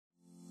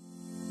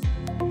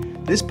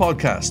This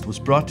podcast was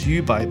brought to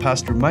you by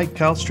Pastor Mike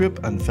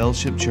Calstrip and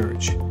Fellowship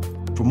Church.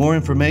 For more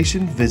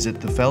information,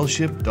 visit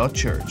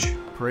thefellowship.church.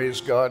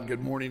 Praise God. Good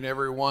morning,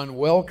 everyone.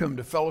 Welcome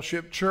to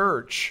Fellowship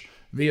Church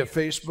via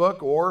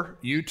Facebook or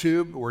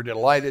YouTube. We're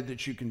delighted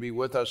that you can be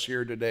with us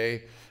here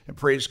today. And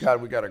praise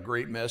God, we got a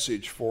great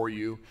message for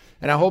you.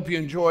 And I hope you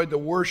enjoyed the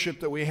worship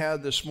that we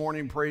had this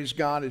morning. Praise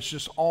God. It's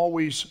just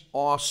always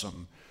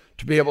awesome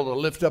to be able to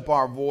lift up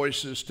our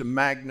voices, to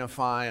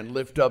magnify and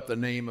lift up the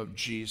name of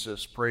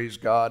Jesus. Praise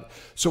God.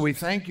 So we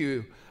thank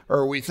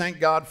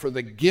God for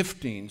the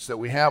giftings that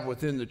we have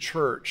within the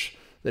church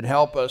that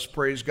help us,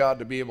 praise God,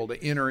 to be able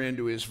to enter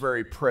into His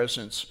very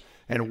presence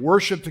and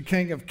worship the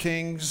King of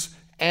Kings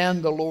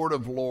and the Lord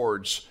of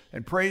Lords.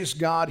 And praise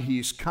God,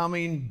 He's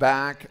coming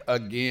back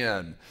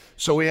again.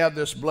 So we have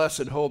this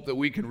blessed hope that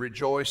we can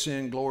rejoice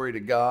in. Glory to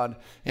God.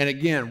 And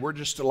again, we're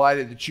just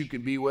delighted that you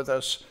could be with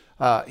us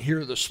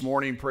here this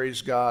morning,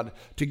 praise God,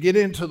 to get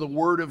into the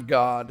Word of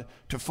God,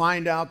 to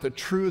find out the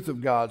truth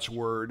of God's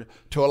Word,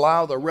 to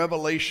allow the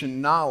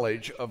revelation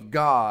knowledge of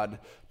God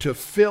to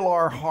fill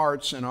our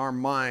hearts and our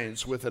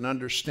minds with an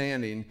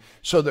understanding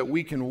so that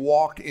we can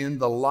walk in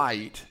the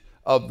light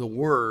of the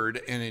Word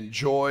and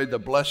enjoy the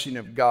blessing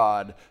of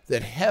God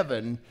that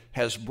heaven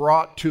has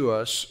brought to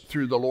us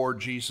through the Lord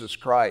Jesus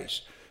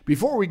Christ.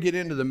 Before we get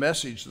into the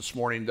message this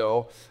morning,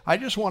 though, I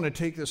just want to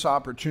take this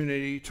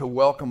opportunity to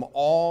welcome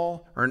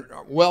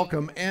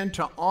and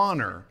to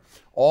honor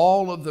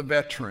all of the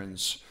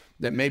veterans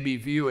that may be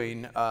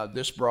viewing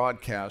this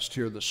broadcast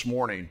here this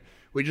morning.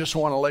 We just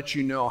want to let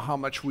you know how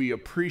much we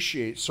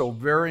appreciate so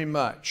very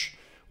much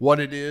what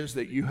it is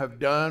that you have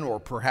done or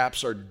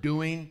perhaps are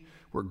doing.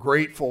 We're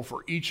grateful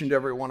for each and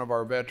every one of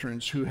our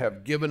veterans who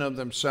have given of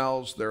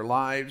themselves, their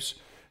lives,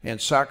 and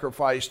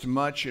sacrificed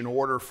much in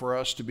order for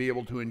us to be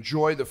able to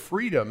enjoy the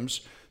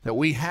freedoms that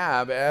we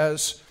have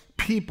as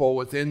people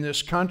within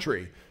this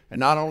country. And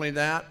not only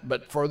that,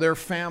 but for their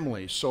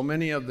families. So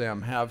many of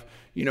them have,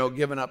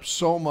 given up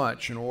so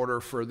much in order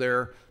for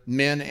their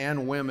men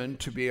and women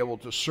to be able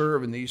to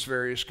serve in these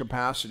various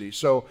capacities.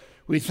 So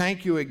we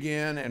thank you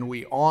again and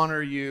we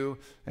honor you.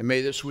 And may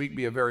this week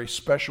be a very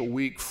special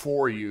week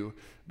for you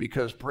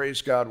because,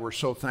 praise God, we're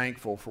so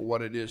thankful for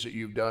what it is that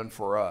you've done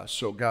for us.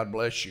 So God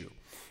bless you.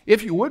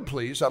 If you would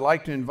please, I'd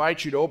like to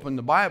invite you to open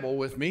the Bible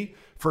with me,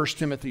 1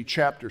 Timothy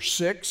chapter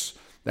 6.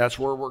 That's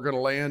where we're going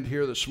to land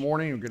here this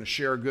morning. We're going to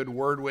share a good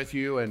word with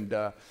you, and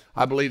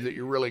I believe that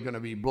you're really going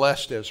to be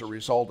blessed as a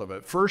result of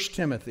it. 1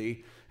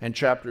 Timothy and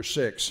chapter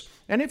 6.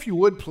 And if you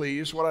would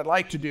please, what I'd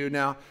like to do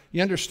now,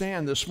 you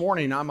understand this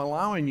morning I'm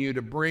allowing you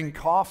to bring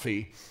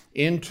coffee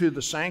into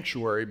the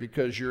sanctuary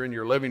because you're in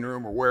your living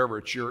room or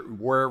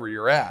wherever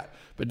you're at.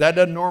 But that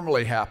doesn't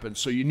normally happen,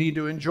 so you need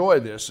to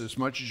enjoy this as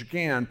much as you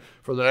can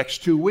for the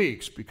next 2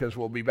 weeks because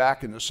we'll be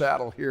back in the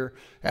saddle here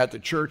at the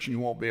church and you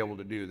won't be able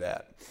to do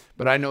that.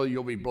 But I know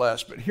you'll be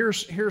blessed. But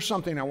here's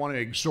something I want to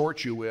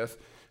exhort you with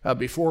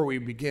before we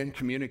begin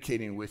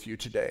communicating with you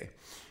today.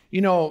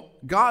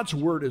 God's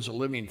Word is a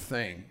living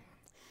thing,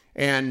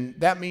 and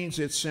that means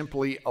it's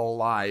simply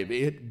alive.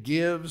 It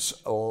gives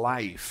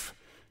life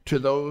to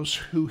those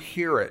who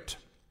hear it.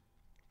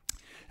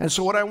 And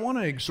so what I want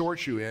to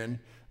exhort you in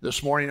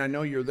this morning, I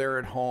know you're there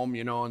at home,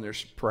 and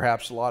there's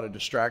perhaps a lot of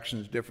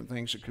distractions, different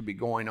things that could be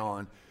going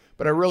on,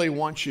 but I really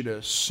want you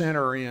to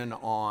center in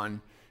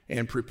on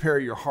and prepare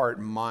your heart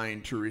and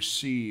mind to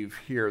receive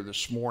here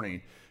this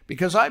morning,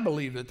 because I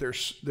believe that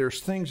there's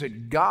things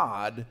that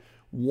God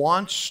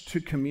wants to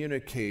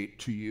communicate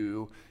to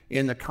you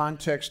in the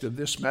context of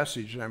this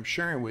message that I'm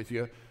sharing with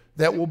you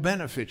that will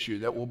benefit you,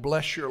 that will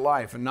bless your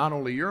life, and not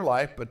only your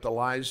life, but the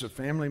lives of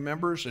family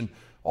members and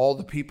all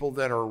the people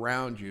that are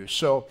around you.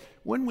 So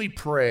when we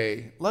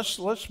pray,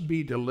 let's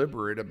be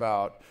deliberate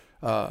about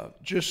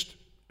just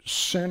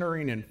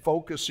centering and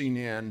focusing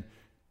in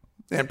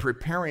and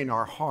preparing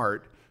our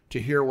heart to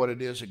hear what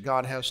it is that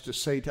God has to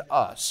say to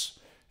us.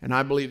 And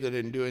I believe that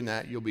in doing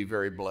that, you'll be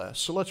very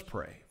blessed. So let's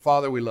pray.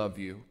 Father, we love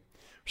you.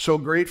 So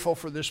grateful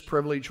for this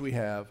privilege we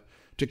have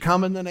to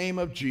come in the name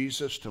of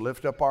Jesus, to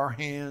lift up our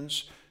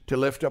hands, to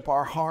lift up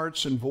our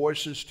hearts and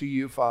voices to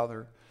you,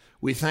 Father.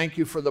 We thank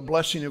you for the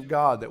blessing of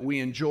God that we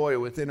enjoy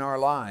within our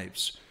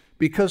lives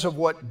because of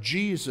what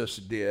Jesus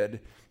did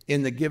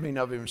in the giving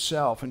of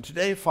himself. And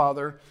today,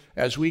 Father,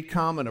 as we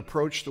come and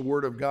approach the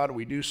Word of God,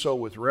 we do so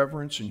with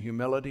reverence and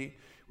humility.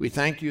 We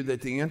thank you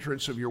that the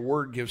entrance of your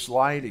Word gives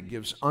light, it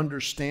gives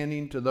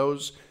understanding to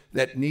those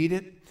that need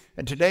it.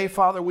 And today,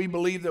 Father, we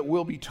believe that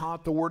we'll be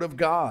taught the Word of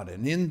God.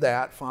 And in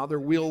that, Father,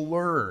 we'll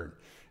learn.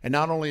 And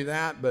not only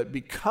that, but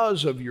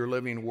because of your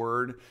living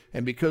Word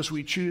and because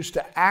we choose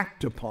to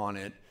act upon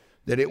it,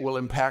 that it will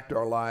impact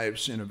our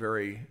lives in a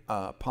very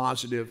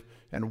positive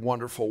and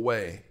wonderful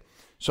way.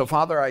 So,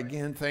 Father, I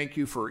again thank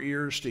you for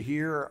ears to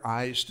hear,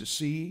 eyes to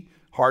see,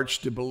 hearts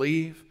to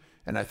believe.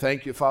 And I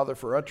thank you, Father,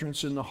 for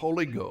utterance in the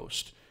Holy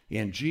Ghost.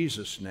 In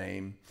Jesus'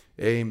 name,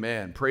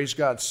 amen. Praise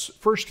God.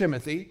 1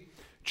 Timothy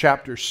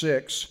chapter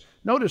 6.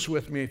 Notice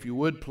with me, if you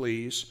would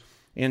please,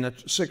 in the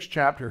 6th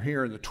chapter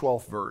here in the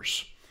 12th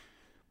verse.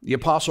 The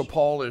Apostle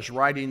Paul is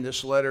writing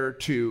this letter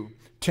to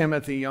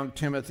Timothy, young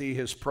Timothy,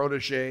 his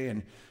protege,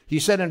 and he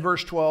said in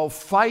verse 12,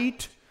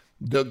 "Fight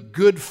the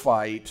good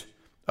fight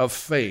of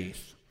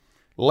faith.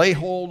 Lay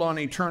hold on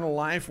eternal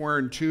life,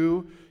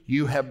 whereunto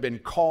you have been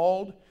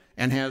called,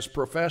 and has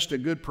professed a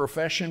good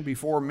profession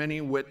before many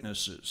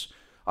witnesses.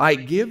 I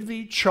give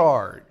thee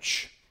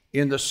charge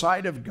in the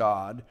sight of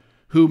God,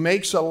 who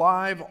makes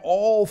alive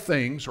all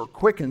things, or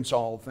quickens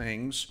all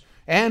things,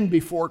 and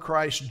before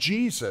Christ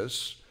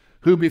Jesus,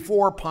 who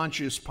before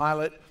Pontius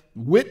Pilate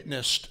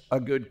witnessed a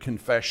good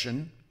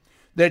confession,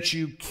 that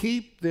you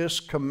keep this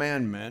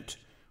commandment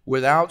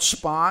without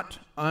spot,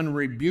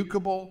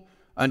 unrebukable,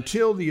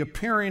 until the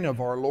appearing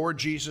of our Lord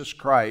Jesus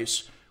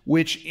Christ,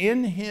 which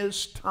in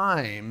his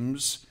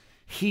times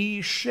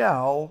he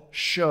shall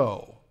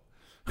show,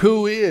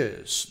 who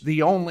is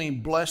the only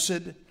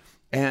blessed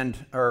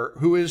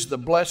who is the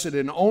blessed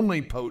and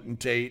only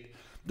potentate,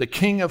 the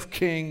King of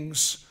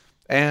kings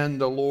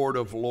and the Lord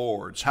of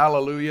lords."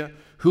 Hallelujah.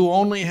 "Who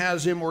only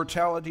has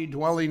immortality,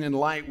 dwelling in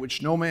light,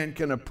 which no man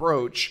can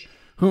approach,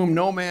 whom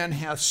no man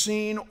hath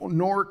seen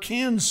nor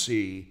can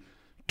see,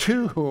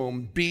 to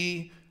whom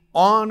be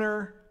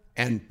honor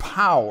and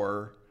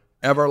power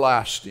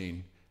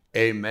everlasting.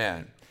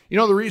 Amen." You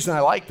know, the reason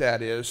I like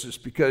that is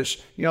because,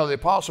 you know, the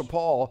Apostle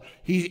Paul,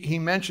 he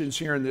mentions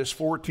here in this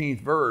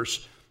 14th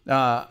verse,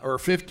 or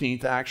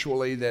 15th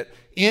actually, that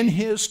in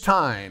his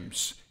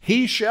times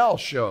he shall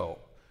show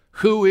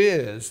who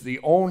is the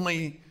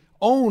only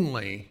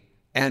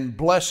and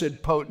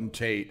blessed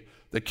potentate,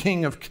 the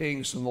King of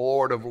kings and the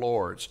Lord of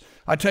lords.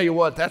 I tell you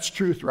what, that's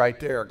truth right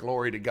there.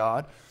 Glory to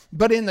God.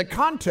 But in the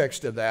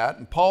context of that,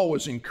 and Paul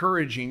was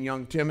encouraging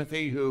young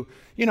Timothy, who,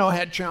 you know,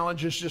 had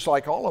challenges just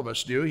like all of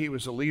us do. He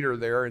was a leader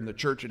there in the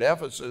church at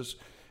Ephesus,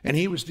 and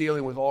he was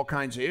dealing with all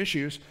kinds of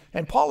issues.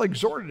 And Paul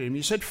exhorted him.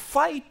 He said,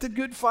 "Fight the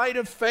good fight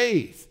of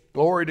faith."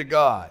 Glory to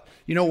God.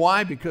 You know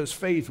why? Because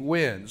faith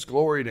wins.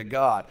 Glory to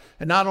God.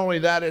 And not only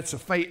that, it's a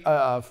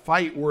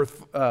fight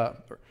worth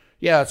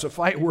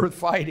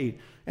fighting.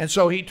 And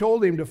so he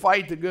told him to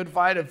fight the good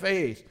fight of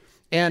faith.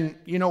 And,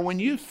 you know, when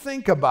you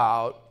think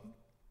about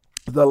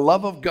the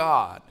love of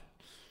God,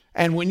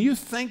 and when you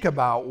think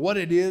about what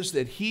it is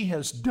that he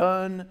has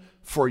done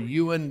for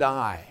you and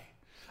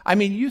I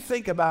mean, you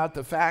think about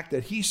the fact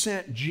that he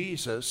sent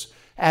Jesus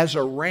as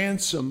a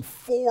ransom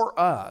for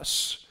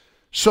us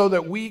so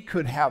that we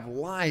could have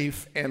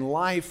life and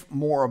life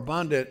more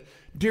abundant.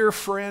 Dear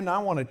friend, I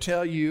want to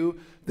tell you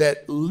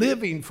that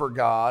living for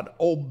God,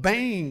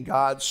 obeying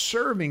God,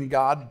 serving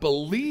God,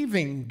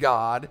 believing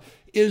God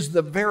is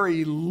the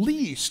very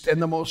least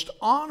and the most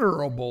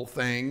honorable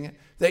thing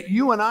that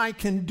you and I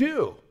can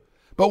do.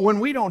 But when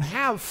we don't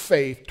have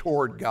faith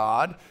toward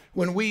God,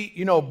 when we,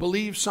 you know,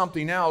 believe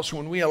something else,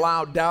 when we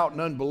allow doubt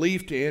and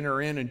unbelief to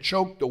enter in and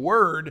choke the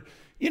word,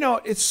 you know,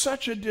 it's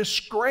such a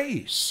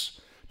disgrace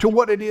to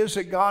what it is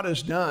that God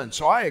has done.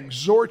 So I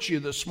exhort you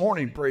this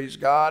morning, praise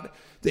God,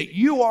 that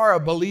you are a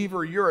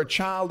believer, you're a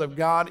child of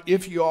God.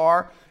 If you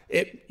are,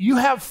 you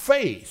have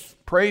faith,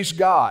 praise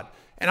God.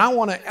 And I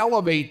want to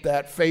elevate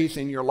that faith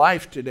in your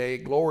life today,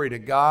 glory to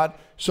God,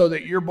 so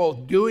that you're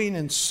both doing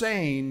and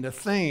saying the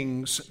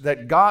things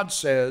that God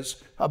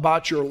says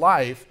about your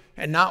life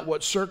and not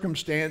what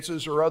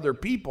circumstances or other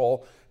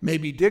people may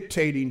be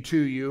dictating to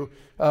you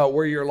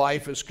where your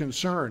life is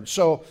concerned.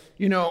 So,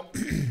 you know,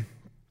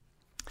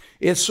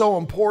 it's so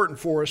important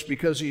for us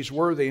because he's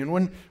worthy. And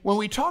when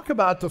we talk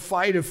about the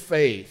fight of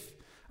faith,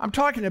 I'm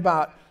talking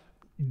about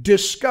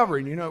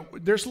discovering, you know,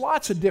 there's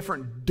lots of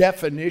different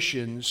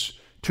definitions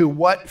to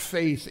what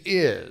faith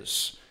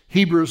is.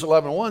 Hebrews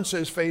 11:1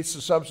 says faith is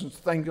the substance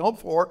of things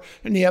hoped for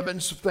and the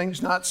evidence of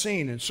things not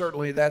seen. And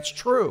certainly that's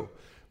true.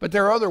 But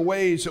there are other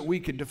ways that we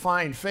could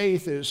define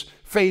faith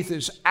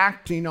is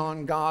acting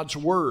on God's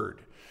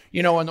word.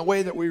 You know, and the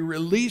way that we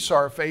release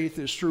our faith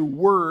is through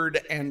word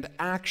and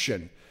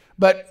action.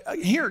 But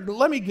here,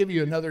 let me give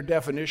you another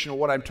definition of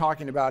what I'm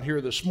talking about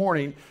here this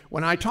morning.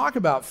 When I talk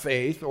about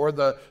faith or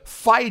the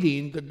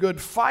fighting, the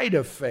good fight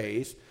of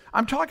faith,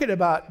 I'm talking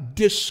about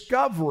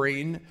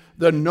discovering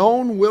the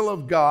known will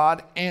of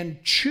God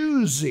and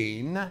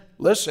choosing,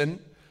 listen,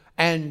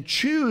 and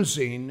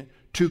choosing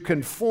to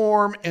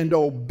conform and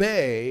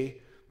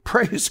obey,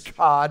 praise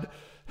God,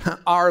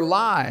 our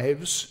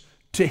lives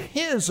to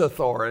his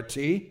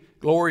authority,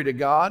 glory to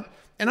God.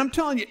 And I'm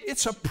telling you,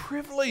 it's a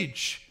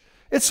privilege.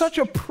 It's such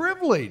a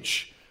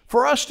privilege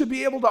for us to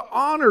be able to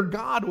honor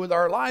God with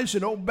our lives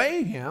and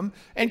obey him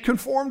and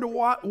conform to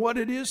what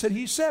it is that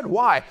he said.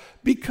 Why?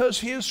 Because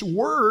his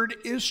word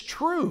is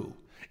true.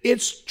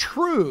 It's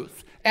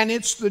truth, and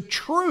it's the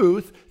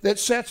truth that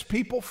sets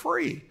people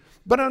free.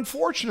 But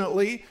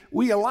unfortunately,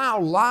 we allow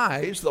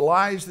lies, the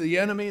lies of the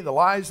enemy, the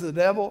lies of the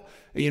devil,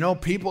 you know,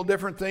 people,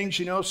 different things,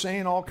 you know,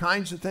 saying all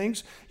kinds of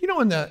things. You know,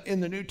 in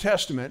the New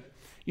Testament,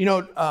 you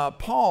know,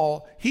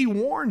 Paul, he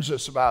warns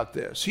us about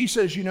this. He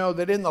says, you know,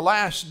 that in the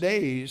last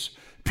days,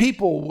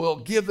 people will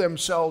give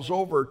themselves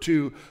over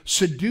to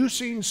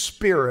seducing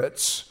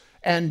spirits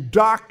and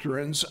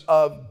doctrines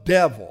of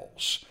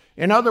devils.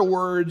 In other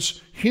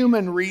words,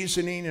 human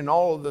reasoning and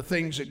all of the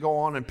things that go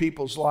on in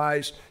people's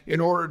lives in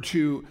order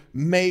to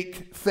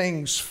make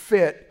things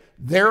fit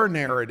their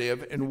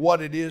narrative and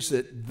what it is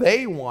that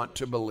they want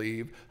to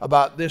believe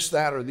about this,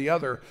 that, or the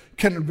other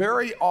can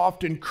very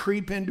often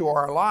creep into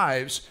our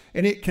lives,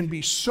 and it can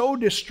be so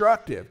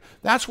destructive.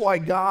 That's why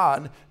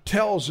God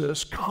tells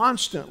us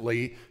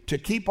constantly to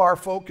keep our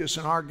focus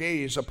and our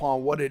gaze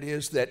upon what it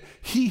is that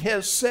He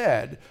has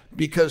said,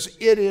 because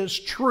it is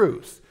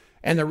truth.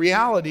 And the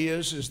reality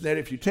is that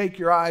if you take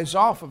your eyes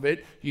off of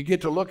it, you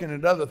get to looking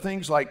at other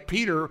things like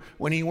Peter,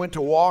 when he went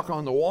to walk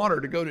on the water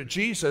to go to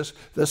Jesus,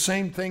 the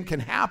same thing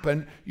can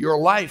happen. Your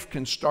life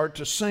can start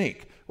to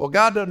sink. Well,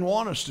 God doesn't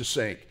want us to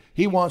sink.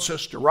 He wants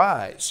us to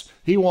rise.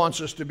 He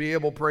wants us to be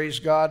able, praise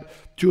God,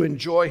 to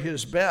enjoy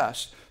His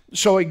best.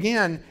 So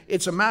again,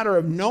 it's a matter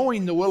of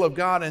knowing the will of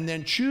God and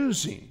then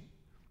choosing.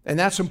 And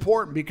that's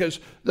important, because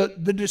the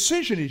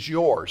decision is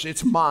yours.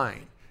 It's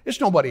mine. It's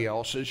nobody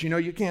else's.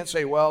 You can't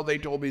say, well, they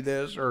told me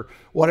this, or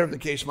whatever the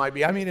case might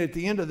be. I mean, at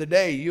the end of the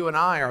day, you and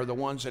I are the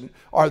ones that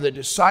are the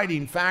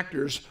deciding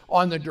factors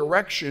on the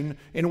direction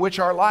in which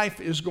our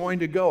life is going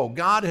to go.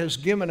 God has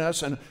given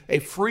us a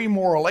free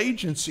moral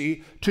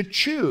agency to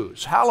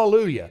choose.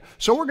 Hallelujah.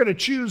 So we're going to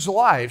choose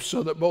life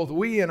so that both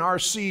we and our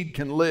seed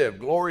can live.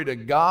 Glory to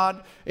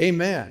God.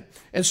 Amen.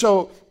 And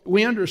so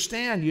we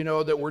understand,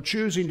 that we're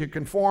choosing to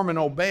conform and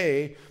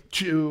obey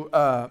to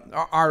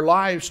our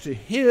lives to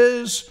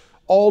His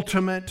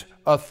ultimate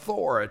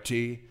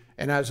authority.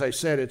 And as I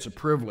said, it's a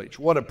privilege.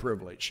 What a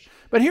privilege.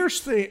 But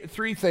here's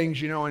three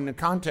things, in the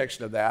context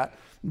of that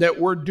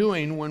we're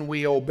doing when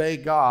we obey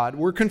God.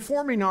 We're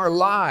conforming our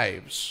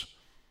lives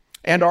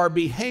and our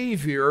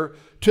behavior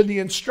to the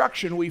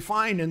instruction we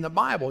find in the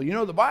Bible.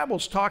 The Bible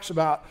talks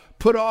about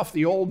put off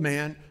the old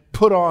man,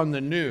 put on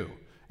the new.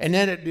 And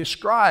then it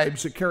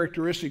describes the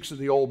characteristics of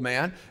the old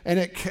man, and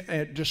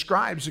it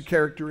describes the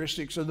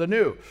characteristics of the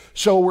new.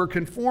 So we're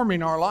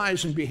conforming our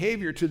lives and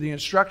behavior to the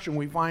instruction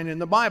we find in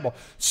the Bible.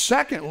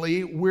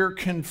 Secondly, we're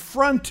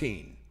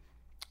confronting.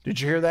 Did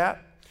you hear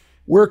that?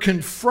 We're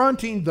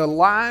confronting the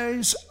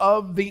lies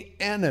of the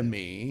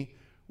enemy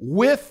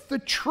with the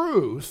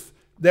truth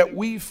that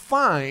we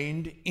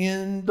find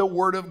in the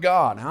Word of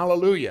God.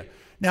 Hallelujah.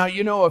 Now,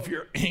 if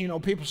you're,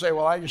 people say,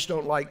 well, I just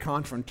don't like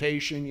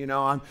confrontation.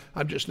 I'm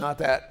just not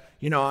that,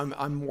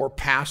 I'm more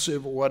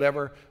passive or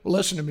whatever. Well,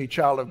 listen to me,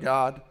 child of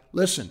God.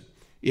 Listen,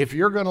 if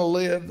you're going to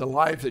live the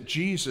life that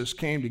Jesus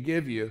came to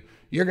give you,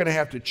 you're going to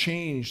have to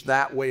change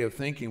that way of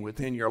thinking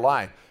within your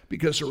life.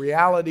 Because the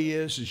reality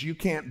is you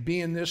can't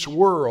be in this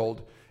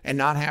world and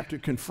not have to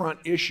confront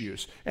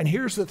issues. And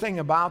here's the thing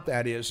about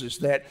that is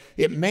that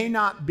it may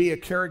not be a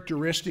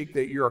characteristic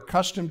that you're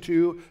accustomed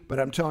to, but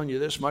I'm telling you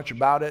this much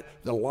about it.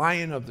 The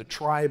Lion of the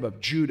tribe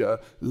of Judah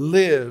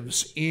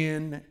lives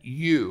in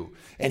you.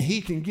 And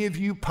He can give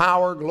you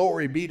power,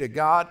 glory be to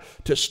God,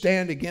 to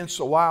stand against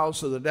the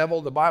wiles of the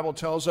devil. The Bible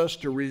tells us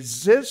to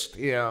resist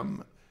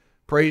him,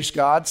 praise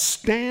God,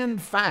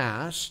 stand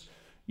fast,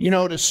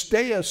 to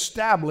stay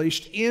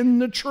established in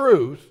the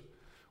truth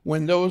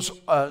when those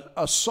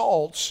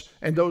assaults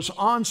and those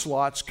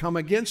onslaughts come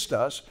against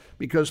us,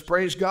 because,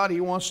 praise God, He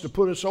wants to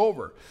put us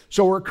over.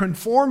 So we're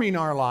conforming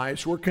our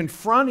lives, we're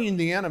confronting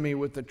the enemy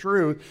with the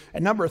truth,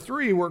 and number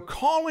three, we're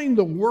calling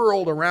the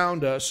world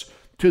around us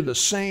to the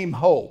same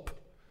hope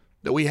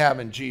that we have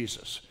in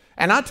Jesus.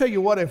 And I tell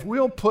you what, if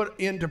we'll put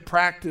into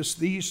practice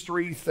these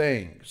three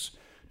things,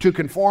 to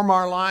conform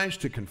our lives,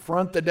 to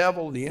confront the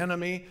devil, the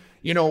enemy,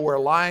 where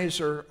lies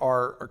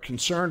are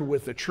concerned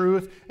with the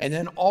truth, and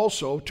then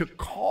also to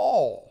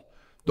call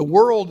the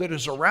world that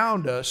is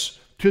around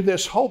us to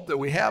this hope that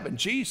we have in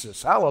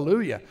Jesus.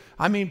 Hallelujah.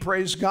 I mean,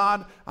 praise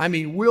God. I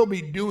mean, we'll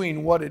be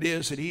doing what it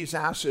is that He's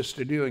asked us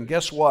to do. And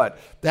guess what?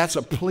 That's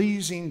a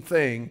pleasing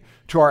thing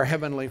to our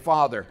Heavenly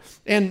Father.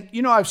 And,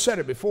 I've said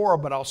it before,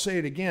 but I'll say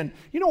it again.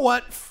 You know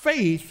what?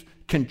 Faith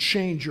can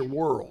change your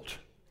world.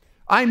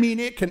 I mean,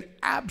 it can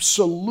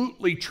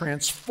absolutely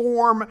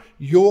transform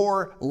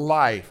your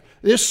life.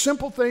 This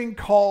simple thing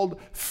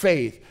called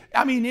faith.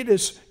 I mean, it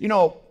is,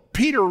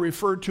 Peter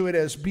referred to it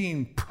as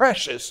being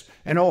precious,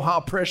 and oh,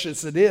 how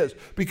precious it is,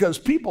 because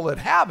people that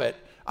have it,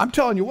 I'm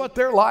telling you what,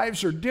 their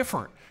lives are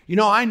different.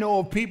 I know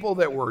of people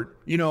that were,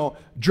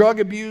 drug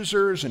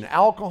abusers and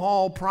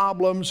alcohol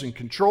problems and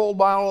controlled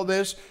by all of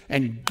this,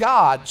 and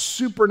God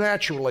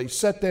supernaturally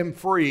set them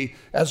free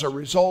as a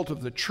result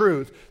of the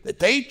truth that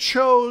they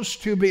chose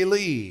to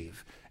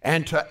believe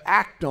and to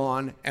act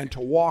on and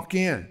to walk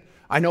in.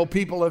 I know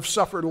people have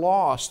suffered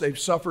loss. They've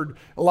suffered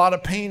a lot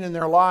of pain in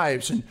their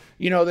lives. And,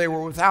 they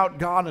were without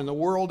God in the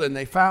world, and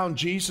they found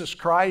Jesus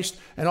Christ,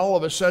 and all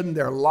of a sudden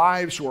their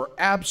lives were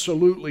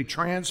absolutely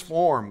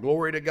transformed.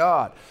 Glory to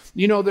God.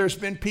 There's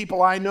been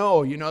people I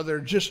know, they're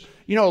just,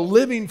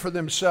 living for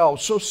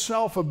themselves, so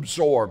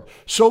self-absorbed,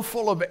 so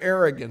full of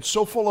arrogance,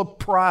 so full of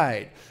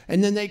pride.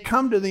 And then they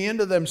come to the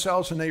end of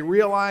themselves and they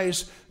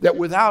realize that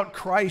without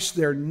Christ,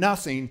 they're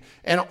nothing.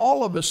 And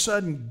all of a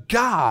sudden,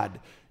 God,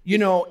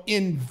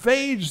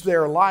 invades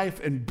their life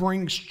and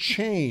brings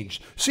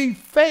change. See,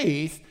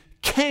 faith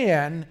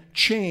can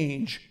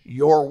change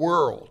your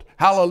world.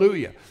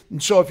 Hallelujah.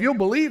 And so if you'll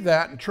believe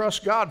that and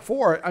trust God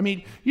for it, I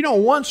mean,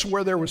 once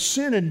where there was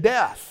sin and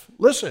death,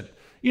 listen,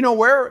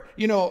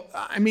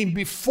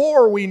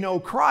 before we know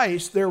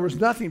Christ, there was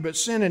nothing but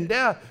sin and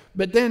death,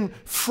 but then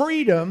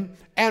freedom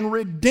and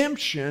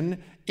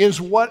redemption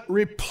is what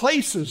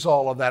replaces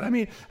all of that. I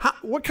mean,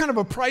 what kind of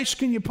a price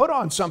can you put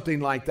on something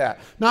like that?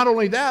 Not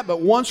only that,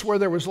 but once where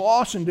there was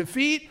loss and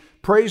defeat,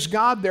 praise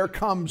God, there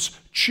comes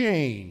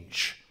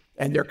change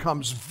and there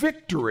comes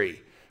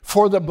victory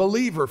for the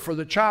believer, for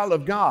the child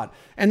of God.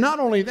 And not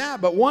only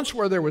that, but once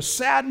where there was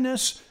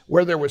sadness,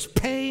 where there was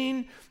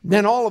pain,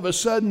 then all of a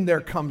sudden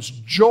there comes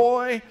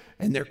joy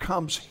and there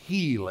comes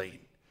healing.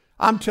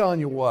 I'm telling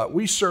you what,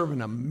 we serve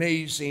an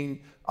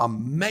amazing,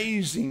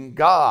 amazing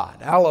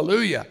God.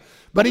 Hallelujah.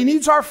 But he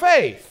needs our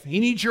faith. He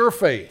needs your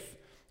faith.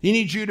 He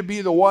needs you to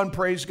be the one,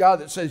 praise God,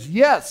 that says,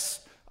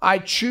 yes, I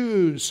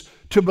choose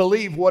to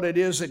believe what it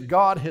is that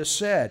God has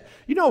said.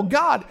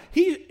 God,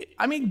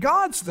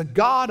 God's the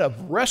God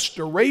of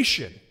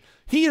restoration.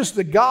 He is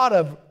the God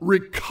of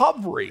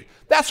recovery.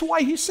 That's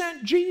why he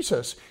sent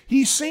Jesus.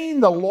 He's seen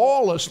the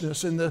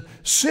lawlessness and the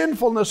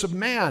sinfulness of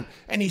man,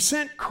 and he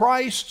sent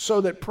Christ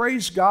so that,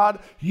 praise God,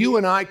 you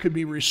and I could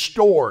be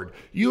restored.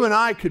 You and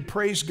I could,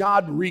 praise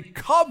God,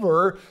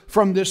 recover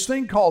from this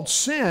thing called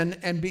sin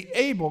and be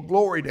able,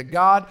 glory to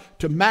God,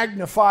 to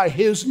magnify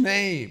his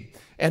name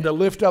and to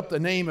lift up the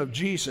name of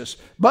Jesus.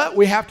 But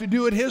we have to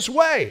do it his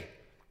way.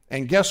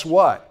 And guess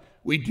what?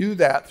 We do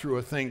that through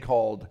a thing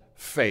called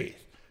faith,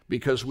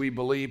 because we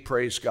believe,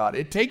 praise God.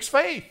 It takes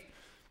faith.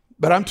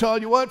 But I'm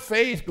telling you what,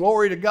 faith,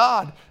 glory to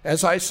God,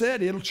 as I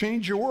said, it'll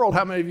change your world.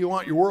 How many of you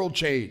want your world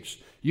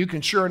changed? You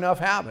can sure enough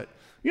have it.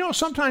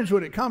 Sometimes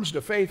when it comes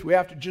to faith, we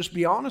have to just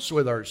be honest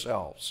with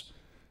ourselves.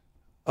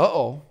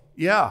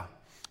 Yeah.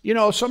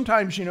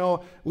 Sometimes,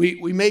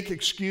 we make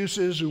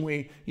excuses and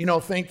we,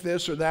 think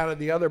this or that or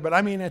the other. But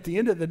at the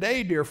end of the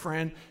day, dear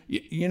friend,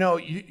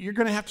 you're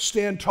going to have to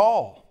stand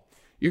tall.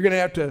 You're going to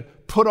have to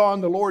put on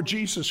the Lord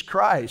Jesus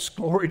Christ,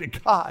 glory to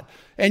God.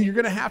 And you're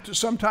going to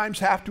sometimes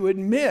have to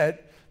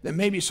admit that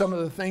maybe some of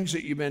the things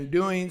that you've been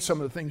doing,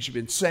 some of the things you've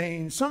been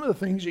saying, some of the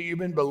things that you've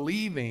been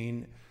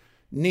believing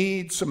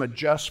need some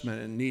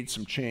adjustment and need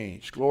some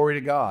change. Glory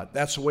to God.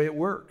 That's the way it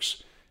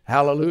works.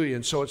 Hallelujah.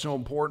 And so it's so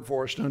important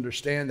for us to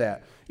understand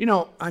that.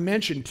 I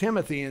mentioned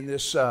Timothy in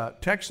this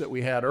text that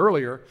we had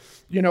earlier.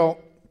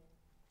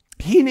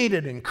 He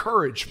needed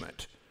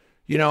encouragement.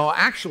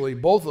 Actually,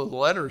 both of the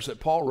letters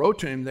that Paul wrote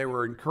to him, they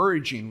were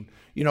encouraging,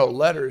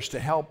 letters to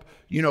help,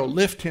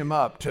 lift him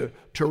up, to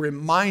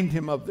remind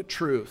him of the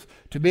truth,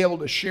 to be able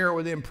to share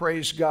with him,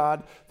 praise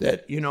God,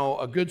 that,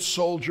 a good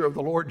soldier of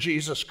the Lord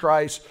Jesus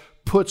Christ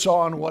puts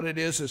on what it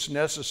is that's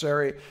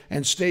necessary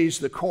and stays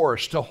the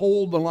course, to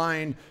hold the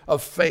line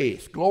of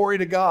faith. Glory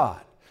to God.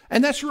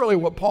 And that's really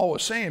what Paul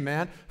was saying,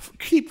 man.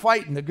 Keep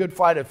fighting the good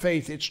fight of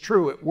faith. It's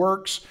true. It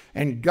works,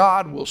 and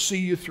God will see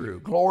you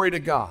through. Glory to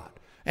God.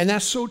 And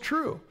that's so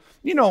true.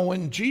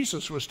 When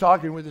Jesus was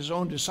talking with his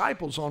own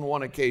disciples on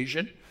one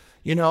occasion,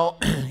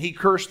 he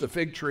cursed the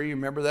fig tree.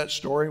 Remember that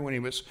story when he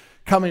was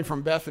coming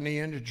from Bethany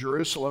into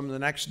Jerusalem the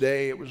next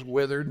day? It was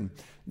withered, and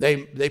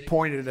they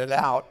pointed it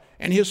out.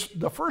 And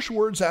the first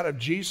words out of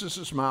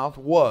Jesus' mouth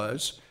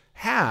was,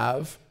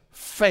 have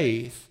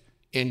faith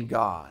in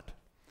God.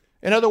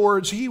 In other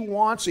words, he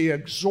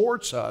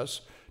exhorts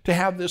us to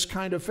have this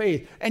kind of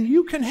faith. And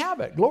you can have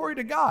it. Glory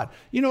to God.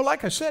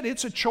 Like I said,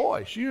 it's a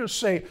choice. You just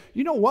say,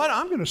 you know what?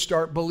 I'm going to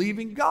start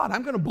believing God.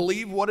 I'm going to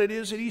believe what it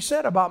is that he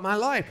said about my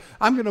life.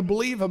 I'm going to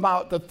believe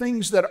about the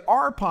things that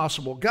are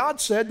possible.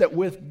 God said that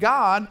with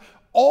God,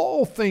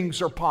 all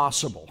things are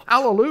possible.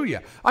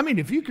 Hallelujah.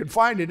 If you could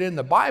find it in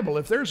the Bible,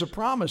 if there's a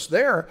promise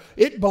there,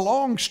 it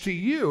belongs to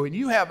you. And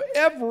you have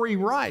every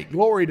right,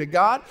 glory to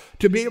God,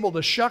 to be able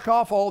to shuck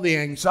off all the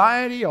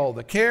anxiety, all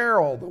the care,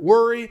 all the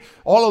worry,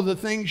 all of the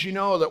things,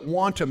 that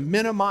want to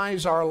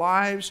minimize our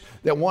lives,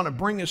 that want to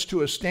bring us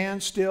to a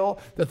standstill,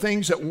 the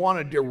things that want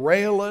to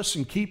derail us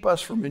and keep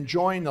us from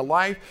enjoying the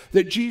life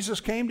that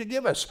Jesus came to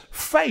give us.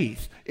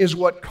 Faith is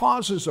what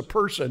causes a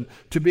person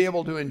to be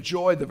able to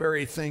enjoy the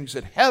very things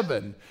that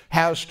heaven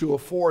has to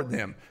afford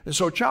them. And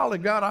so, child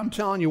of God, I'm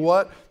telling you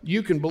what,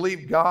 you can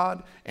believe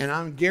God, and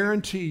I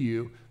guarantee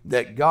you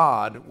that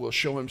God will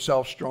show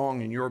himself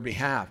strong in your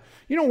behalf.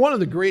 One of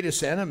the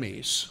greatest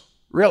enemies,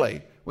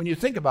 really, when you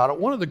think about it,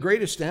 one of the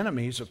greatest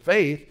enemies of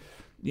faith,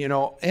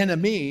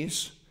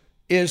 enemies,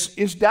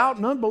 is doubt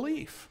and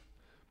unbelief.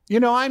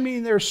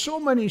 There's so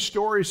many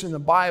stories in the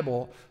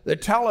Bible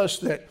that tell us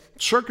that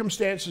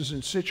circumstances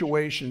and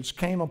situations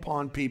came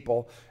upon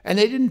people and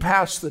they didn't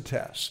pass the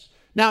test.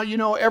 Now,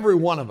 every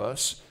one of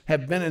us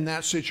have been in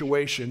that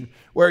situation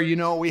where,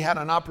 we had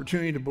an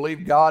opportunity to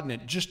believe God and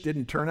it just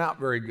didn't turn out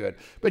very good.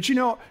 But,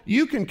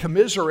 you can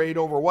commiserate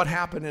over what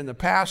happened in the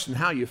past and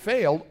how you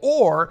failed,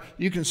 or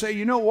you can say,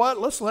 you know what,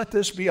 let's let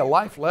this be a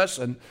life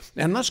lesson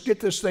and let's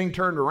get this thing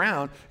turned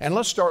around and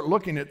let's start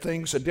looking at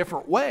things a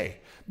different way.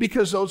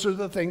 because those are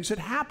the things that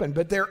happen.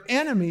 But they're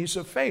enemies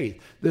of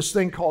faith, this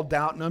thing called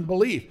doubt and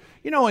unbelief.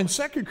 You know, in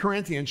 2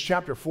 Corinthians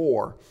chapter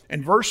 4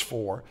 and verse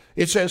 4,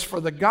 it says,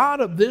 "For the God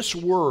of this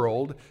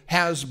world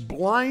has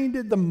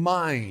blinded the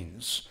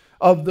minds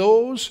of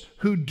those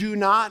who do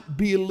not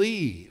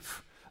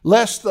believe,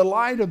 lest the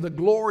light of the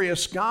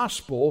glorious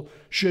gospel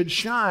should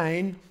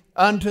shine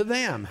unto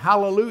them."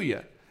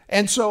 Hallelujah.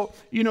 And so,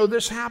 you know,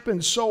 this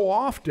happens so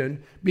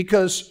often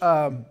because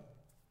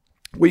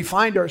we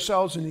find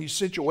ourselves in these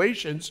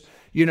situations,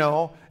 you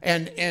know,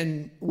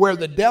 and where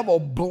the devil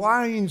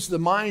blinds the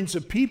minds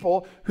of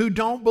people who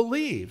don't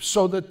believe,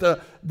 so that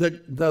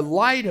the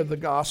light of the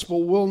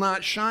gospel will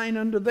not shine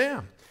unto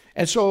them.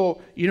 And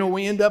so, you know,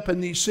 we end up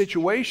in these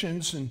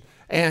situations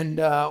and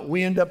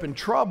we end up in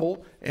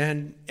trouble,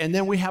 and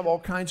then we have all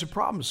kinds of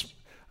problems.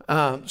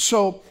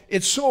 So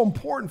it's so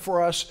important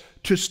for us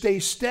to stay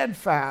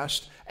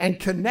steadfast and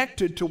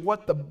connected to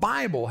what the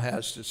Bible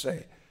has to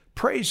say.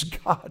 Praise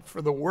God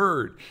for the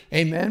word.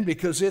 Amen.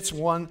 Because it's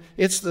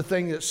the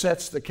thing that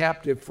sets the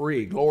captive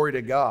free. Glory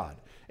to God.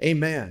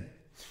 Amen.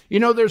 You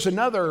know, there's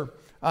another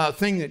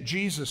thing that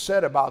Jesus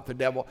said about the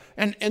devil.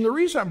 And the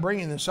reason I'm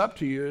bringing this up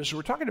to you is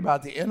we're talking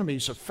about the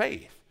enemies of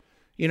faith.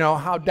 You know,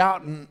 how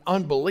doubt and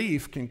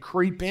unbelief can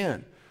creep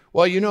in.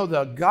 Well, you know,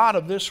 the God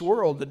of this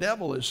world, the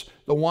devil, is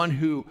the one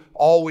who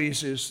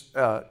always is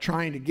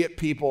trying to get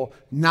people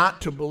not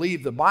to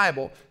believe the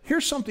Bible.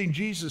 Here's something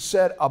Jesus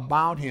said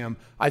about him,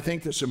 I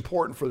think that's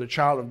important for the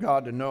child of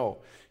God to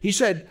know. He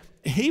said,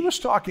 he was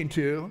talking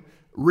to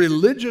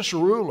religious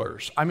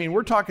rulers. I mean,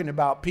 we're talking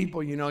about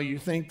people, you know, you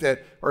think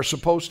that are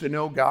supposed to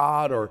know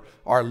God or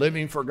are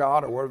living for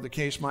God or whatever the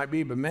case might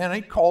be. But man,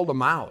 he called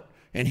them out.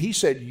 And he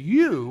said,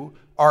 "You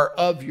are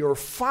of your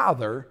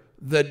father,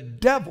 the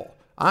devil."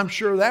 I'm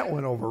sure that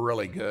went over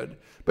really good.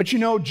 But you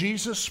know,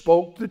 Jesus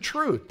spoke the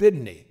truth,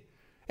 didn't he?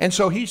 And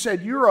so he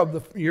said, "You're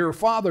of your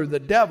father, the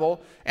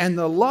devil, and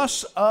the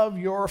lusts of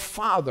your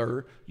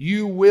father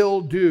you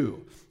will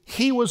do."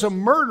 He was a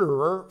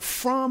murderer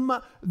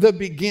from the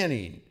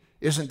beginning.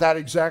 Isn't that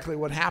exactly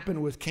what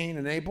happened with Cain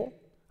and Abel?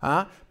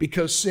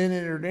 Because sin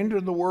entered into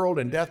the world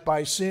and death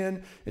by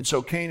sin. And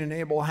so Cain and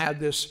Abel had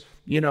this,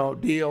 you know,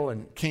 deal,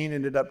 and Cain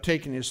ended up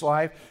taking his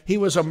life. He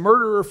was a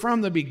murderer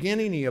from the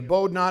beginning. He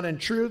abode not in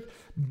truth,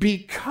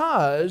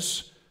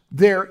 because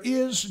there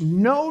is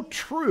no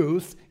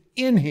truth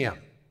in him.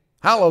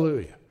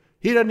 Hallelujah.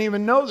 He doesn't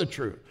even know the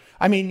truth.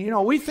 I mean, you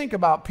know, we think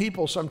about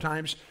people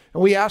sometimes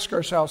and we ask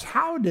ourselves,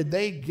 how did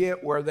they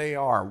get where they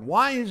are?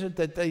 Why is it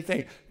that they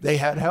think they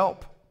had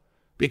help?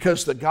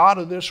 Because the God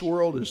of this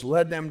world has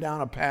led them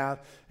down a path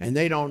and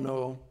they don't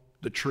know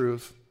the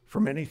truth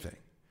from anything.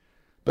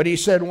 But he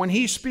said, when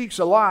he speaks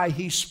a lie,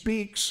 he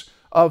speaks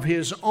of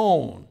his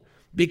own,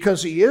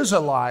 because he is a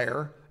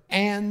liar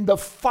and the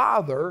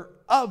father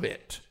of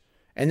it.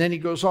 And then he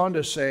goes on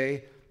to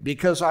say,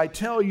 because I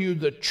tell you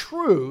the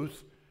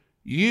truth,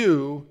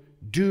 you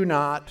do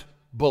not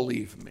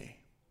believe me.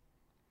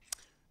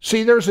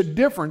 See, there's a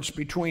difference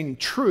between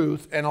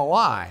truth and a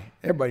lie.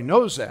 Everybody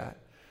knows that.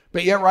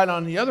 But yet, right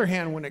on the other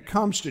hand, when it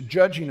comes to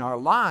judging our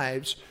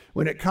lives,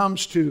 when it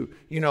comes to,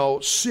 you know,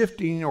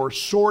 sifting or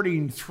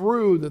sorting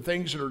through the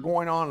things that are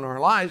going on in our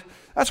lives,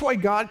 that's why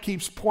God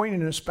keeps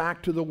pointing us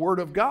back to the Word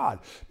of God,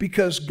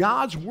 because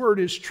God's Word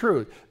is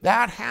truth.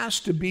 That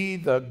has to be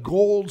the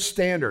gold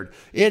standard.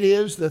 It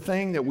is the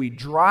thing that we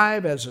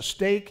drive as a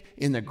stake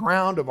in the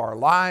ground of our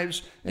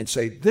lives and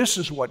say, this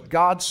is what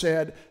God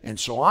said, and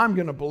so I'm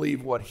going to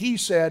believe what He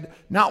said,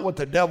 not what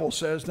the devil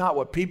says, not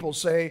what people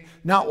say,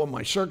 not what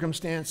my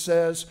circumstance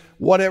says,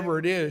 whatever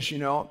it is, you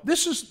know.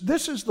 This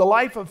is the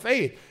life of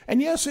faith.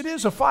 And yes, it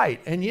is a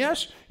fight. And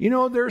yes, you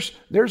know,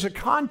 there's a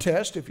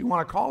contest, if you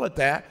want to call it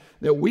that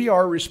we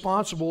are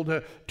responsible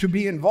to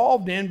be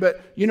involved in.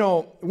 But, you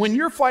know, when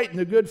you're fighting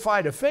the good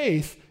fight of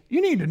faith,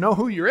 you need to know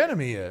who your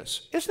enemy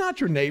is. It's not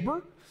your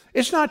neighbor.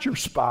 It's not your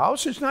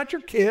spouse. It's not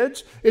your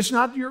kids. It's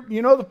not your,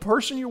 you know, the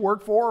person you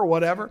work for or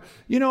whatever.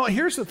 You know,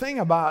 here's the thing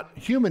about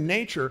human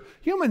nature.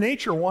 Human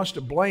nature wants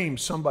to blame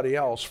somebody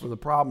else for the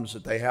problems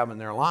that they have in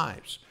their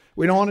lives.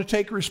 We don't want to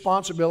take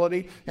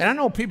responsibility. And I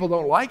know people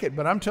don't like it,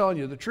 but I'm telling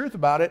you the truth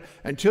about it.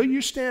 Until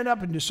you stand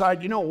up and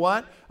decide, you know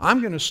what?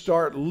 I'm going to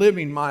start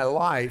living my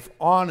life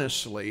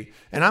honestly,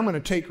 and I'm going to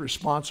take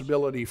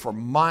responsibility for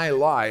my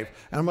life.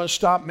 And I'm going to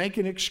stop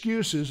making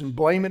excuses and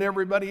blaming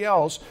everybody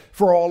else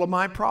for all of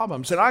my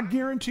problems. And I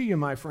guarantee you,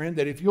 my friend,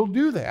 that if you'll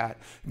do that,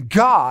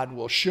 God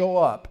will show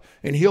up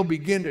and He'll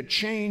begin to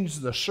change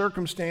the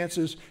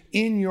circumstances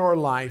in your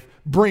life,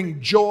 bring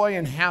joy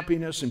and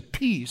happiness and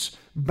peace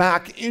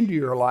back into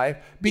your life,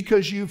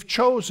 because you've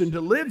chosen to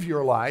live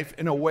your life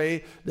in a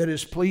way that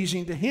is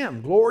pleasing to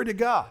Him. Glory to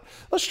God.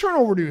 Let's turn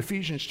over to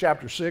Ephesians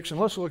chapter 6 and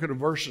let's look at a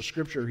verse of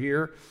scripture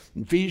here.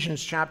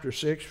 Ephesians chapter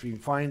 6, if you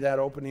can find that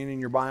opening in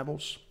your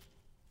Bibles.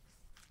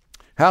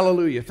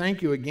 Hallelujah.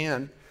 Thank you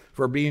again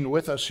for being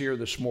with us here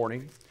this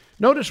morning.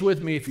 Notice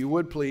with me, if you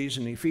would please,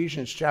 in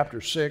Ephesians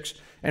chapter 6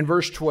 and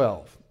verse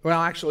 12.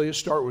 Well, actually, let's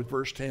start with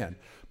verse 10.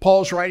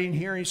 Paul's writing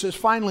here, he says,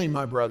 finally,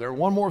 my brother,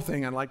 one more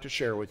thing I'd like to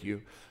share with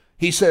you.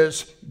 He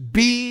says,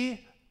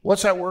 be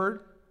What's that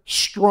word?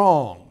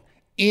 Strong.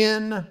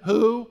 In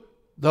who?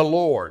 The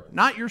Lord.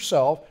 Not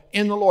yourself,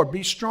 in the Lord.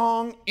 Be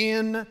strong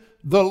in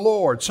the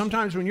Lord.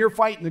 Sometimes when you're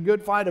fighting the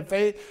good fight of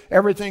faith,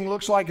 everything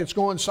looks like it's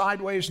going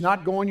sideways,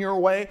 not going your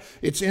way.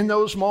 It's in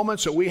those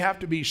moments that we have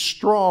to be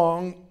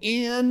strong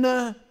in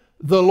the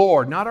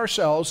Lord, not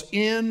ourselves,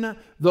 in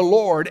the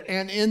Lord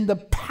and in the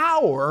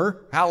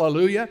power,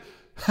 hallelujah,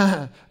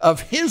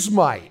 of His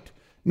might.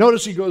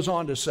 Notice he goes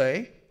on to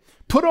say,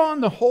 put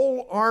on the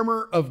whole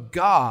armor of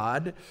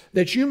God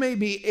that you may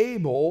be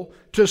able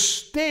to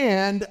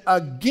stand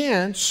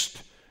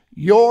against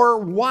your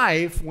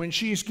wife when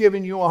she's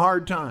giving you a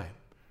hard time.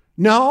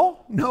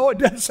 No, it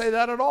doesn't say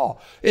that at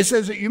all. It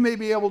says that you may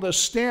be able to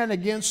stand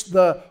against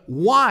the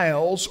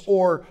wiles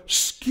or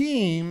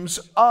schemes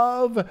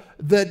of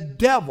the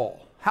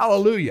devil.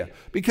 Hallelujah.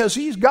 Because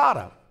he's got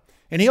them.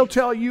 And he'll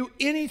tell you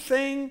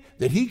anything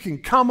that he can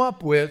come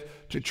up with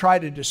to try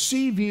to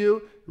deceive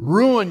you,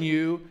 ruin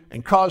you,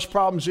 and cause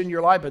problems in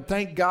your life. But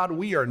thank God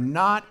we are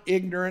not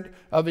ignorant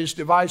of his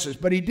devices.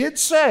 But he did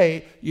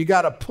say you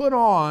got to put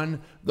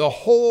on the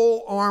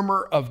whole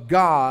armor of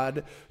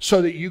God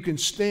so that you can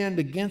stand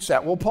against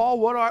that. Well, Paul,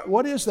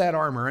 what is that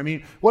armor? I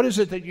mean, what is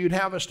it that you'd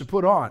have us to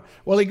put on?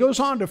 Well, he goes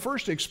on to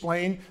first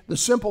explain the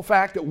simple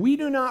fact that we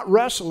do not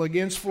wrestle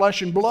against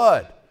flesh and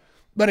blood,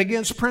 but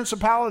against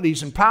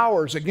principalities and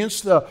powers,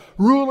 against the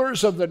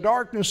rulers of the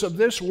darkness of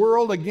this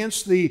world,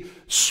 against the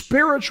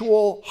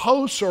spiritual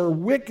hosts or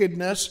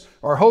wickedness,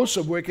 or hosts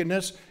of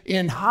wickedness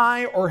in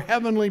high or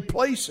heavenly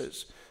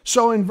places.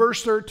 So in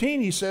verse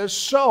 13 he says,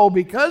 so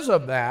because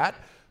of that,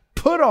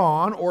 put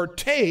on or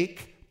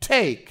take.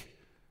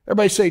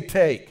 Everybody say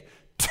take.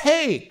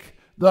 Take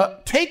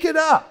it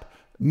up.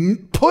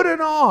 Put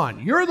it on.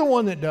 You're the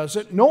one that does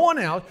it, no one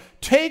else.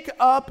 Take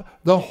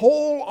up the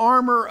whole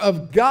armor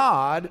of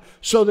God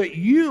so that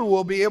you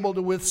will be able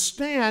to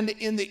withstand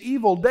in the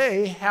evil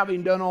day,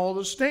 having done all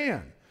to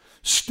stand.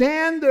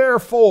 Stand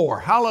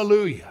therefore.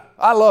 Hallelujah.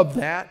 I love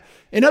that.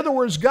 In other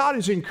words, God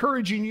is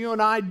encouraging you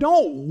and I,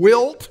 don't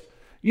wilt.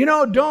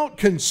 Don't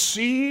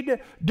concede.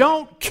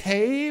 Don't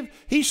cave.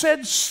 He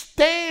said,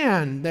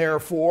 stand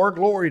therefore.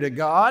 Glory to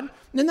God.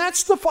 And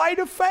that's the fight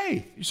of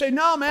faith. You say,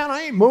 no, man,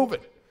 I ain't moving.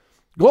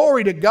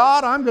 Glory to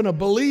God. I'm going to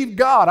believe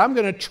God. I'm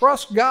going to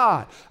trust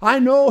God. I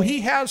know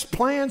He has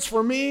plans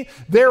for me.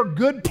 They're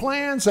good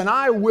plans, and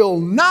I will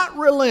not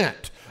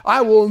relent.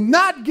 I will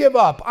not give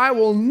up. I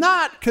will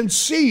not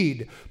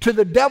concede to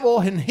the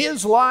devil and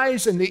his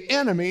lies and the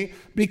enemy,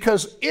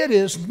 because it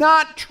is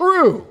not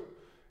true.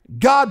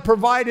 God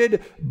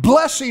provided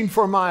blessing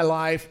for my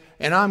life,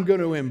 and I'm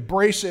going to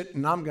embrace it,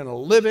 and I'm going to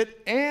live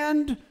it,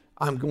 and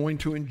I'm going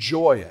to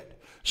enjoy it.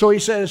 So he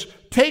says,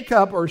 take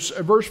up, or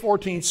verse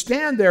 14,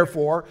 stand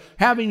therefore,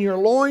 having your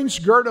loins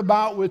girt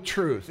about with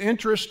truth.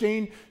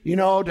 Interesting,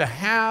 to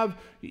have,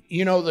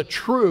 the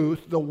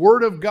truth, the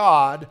Word of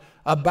God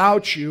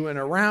about you and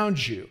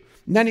around you.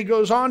 And then he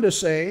goes on to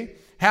say,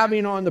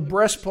 having on the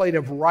breastplate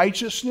of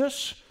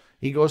righteousness.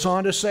 He goes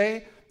on to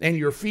say, and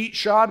your feet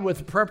shod with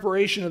the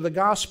preparation of the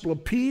gospel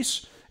of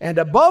peace. And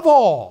above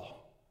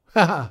all,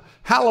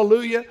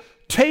 hallelujah,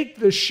 take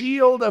the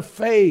shield of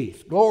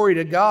faith. Glory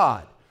to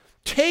God.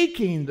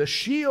 Taking the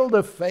shield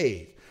of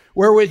faith,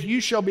 wherewith you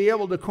shall be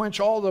able to quench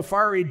all the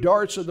fiery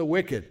darts of the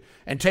wicked,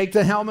 and take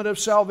the helmet of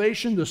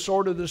salvation, the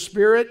sword of the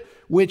Spirit,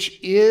 which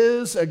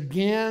is,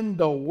 again,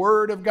 the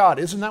Word of God.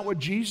 Isn't that what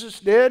Jesus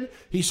did?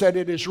 He said,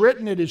 it is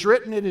written, it is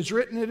written, it is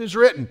written, it is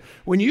written.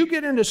 When you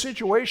get into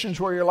situations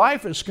where your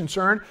life is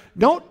concerned,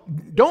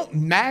 don't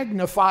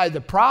magnify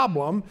the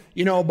problem,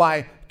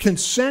 by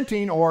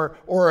consenting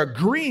or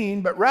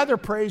agreeing, but rather,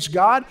 praise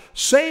God,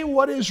 say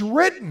what is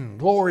written.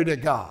 Glory to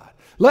God.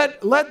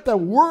 Let the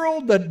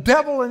world, the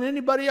devil, and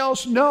anybody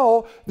else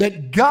know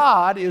that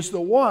God is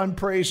the one,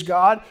 praise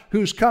God,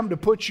 who's come to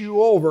put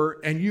you over,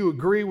 and you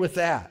agree with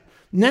that.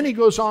 And then he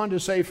goes on to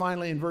say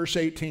finally in verse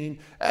 18,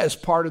 as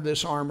part of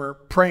this armor,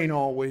 praying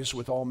always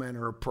with all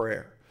manner of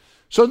prayer.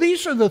 So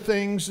these are the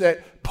things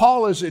that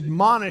Paul is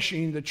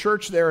admonishing the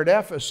church there at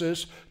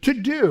Ephesus to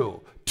do.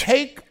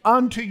 Take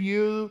unto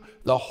you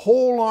the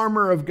whole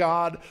armor of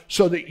God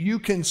so that you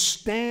can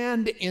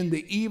stand in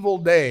the evil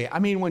day. I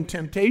mean, when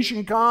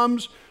temptation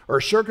comes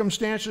or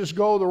circumstances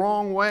go the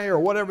wrong way or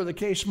whatever the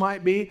case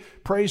might be,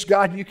 praise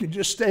God, you can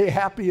just stay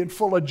happy and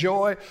full of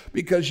joy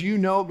because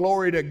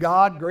glory to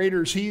God,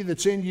 greater is He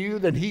that's in you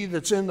than he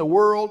that's in the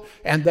world,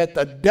 and that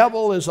the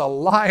devil is a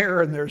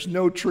liar and there's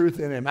no truth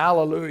in him.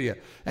 Hallelujah.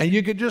 And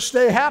you can just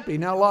stay happy.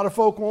 Now, a lot of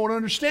folk won't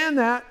understand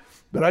that,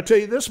 but I tell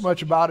you this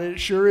much about it, it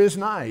sure is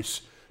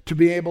nice to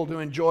be able to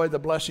enjoy the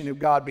blessing of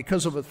God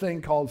because of a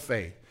thing called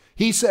faith.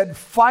 He said,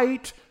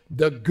 fight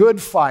the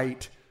good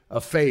fight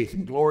of faith.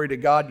 And glory to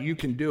God, you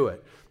can do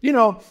it.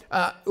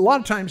 A lot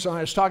of times when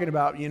I was talking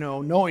about,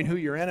 knowing who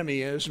your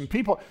enemy is, and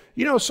people,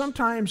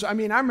 sometimes, I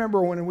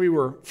remember when we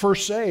were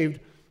first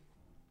saved,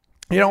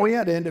 we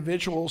had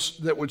individuals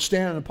that would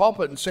stand in the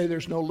pulpit and say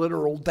there's no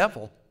literal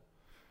devil.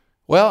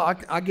 Well,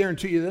 I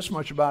guarantee you this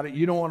much about it.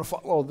 You don't want to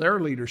follow their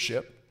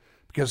leadership,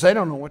 because they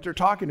don't know what they're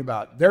talking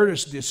about. They're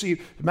just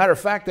deceived. As a matter of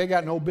fact, they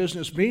got no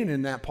business being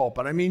in that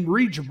pulpit. I mean,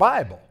 read your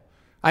Bible.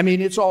 I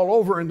mean, it's all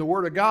over in the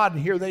Word of God,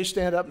 and here they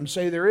stand up and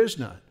say there is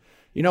none.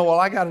 You know, well,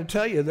 I got to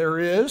tell you, there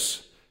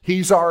is.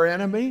 He's our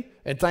enemy,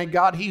 and thank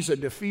God he's a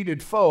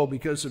defeated foe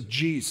because of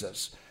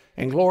Jesus.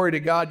 And glory to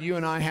God, you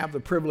and I have the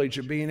privilege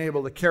of being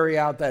able to carry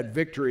out that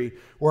victory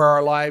where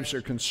our lives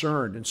are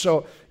concerned. And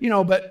so, you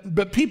know,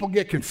 but people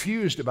get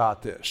confused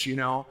about this, you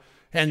know,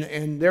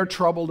 and they're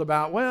troubled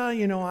about, well,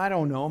 you know, I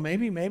don't know,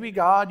 maybe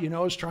God, you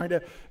know, is trying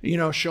to, you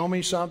know, show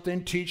me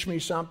something, teach me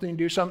something,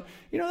 do something.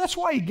 You know, that's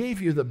why he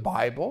gave you the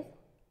Bible.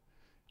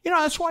 You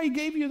know, that's why he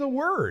gave you the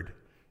Word.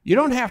 You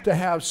don't have to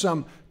have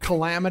some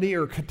calamity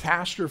or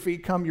catastrophe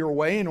come your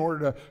way in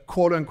order to,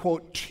 quote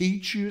unquote,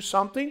 teach you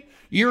something.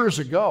 Years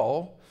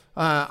ago,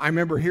 I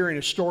remember hearing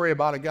a story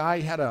about a guy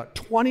who had a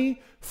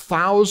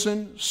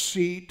 20,000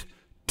 seat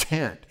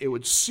tent. It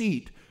would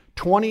seat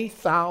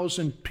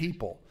 20,000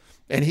 people.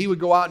 And he would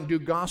go out and do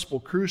gospel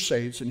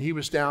crusades. And he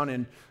was down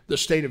in the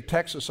state of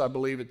Texas, I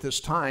believe, at this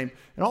time.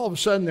 And all of a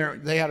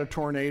sudden, they had a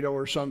tornado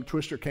or some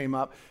twister came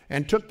up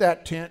and took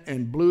that tent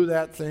and blew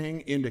that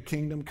thing into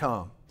kingdom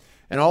come.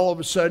 And all of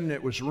a sudden,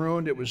 it was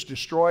ruined. It was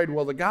destroyed.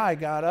 Well, the guy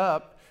got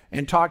up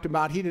and talked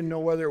about he didn't know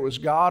whether it was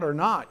God or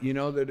not, you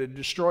know, that had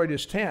destroyed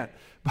his tent.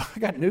 But I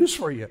got news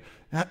for you.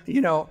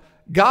 You know,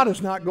 God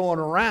is not going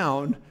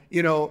around,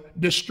 you know,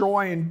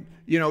 destroying,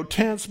 you know,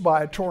 tents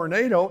by a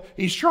tornado.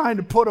 He's trying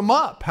to put them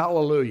up.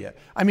 Hallelujah.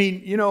 I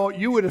mean, you know,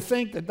 you would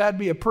think that that'd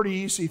be a pretty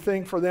easy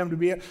thing for them to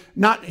be.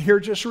 Not here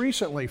just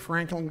recently.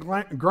 Franklin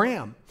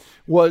Graham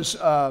was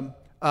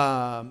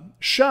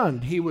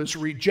shunned. He was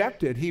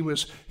rejected. He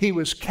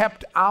was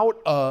kept out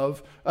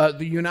of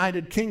the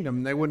United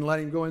Kingdom. They wouldn't let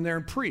him go in there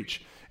and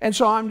preach. And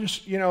so I'm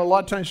just, you know, a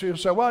lot of times people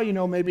say, well, you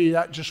know, maybe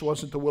that just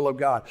wasn't the will of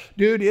God.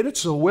 Dude,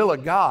 it's the will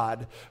of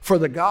God for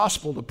the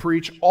gospel to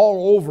preach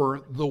all over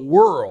the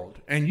world.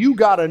 And you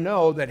got to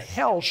know that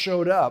hell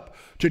showed up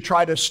to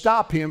try to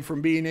stop him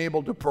from being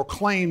able to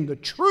proclaim the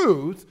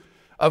truth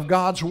of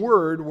God's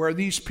word where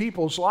these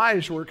people's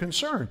lives were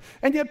concerned.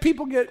 And yet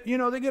people get, you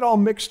know, they get all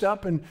mixed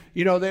up and,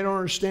 you know, they don't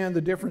understand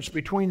the difference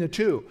between the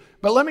two.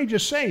 But let me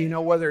just say, you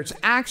know, whether it's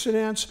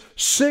accidents,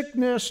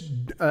 sickness,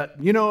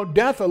 you know,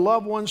 death of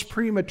loved ones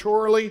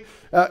prematurely,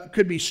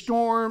 could be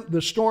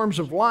the storms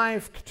of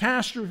life,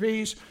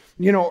 catastrophes,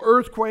 you know,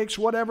 earthquakes,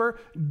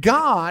 whatever.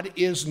 God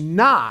is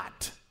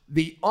not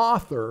the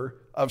author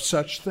of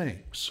such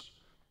things.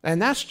 And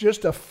that's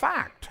just a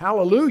fact.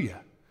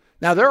 Hallelujah.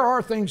 Now, there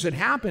are things that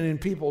happen in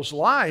people's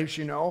lives,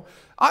 you know.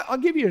 I'll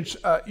give you,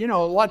 you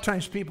know, a lot of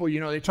times people,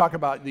 you know, they talk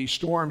about these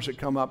storms that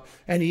come up,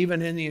 and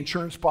even in the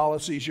insurance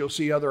policies, you'll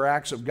see other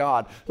acts of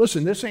God.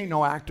 Listen, this ain't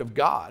no act of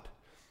God.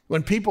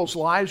 When people's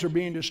lives are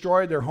being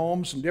destroyed, their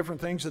homes and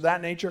different things of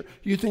that nature,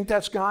 you think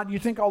that's God? You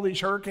think all these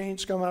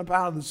hurricanes coming up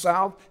out of the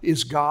south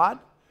is God?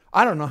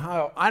 I don't know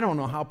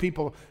how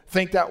people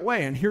think that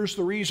way, and here's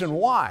the reason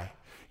why.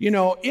 You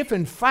know, if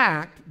in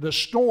fact the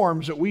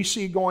storms that we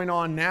see going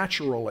on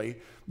naturally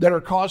that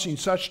are causing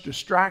such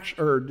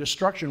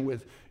destruction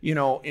with, you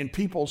know, in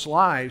people's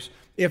lives,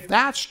 if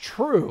that's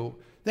true,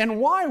 then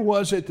why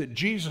was it that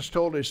Jesus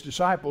told his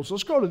disciples,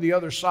 let's go to the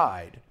other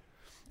side?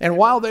 And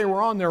while they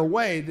were on their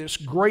way, this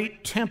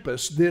great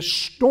tempest, this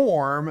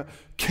storm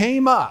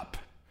came up.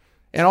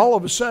 And all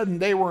of a sudden,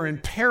 they were in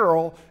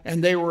peril,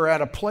 and they were at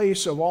a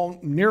place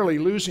of nearly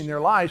losing their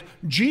lives.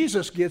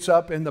 Jesus gets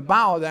up in the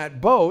bow of that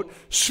boat,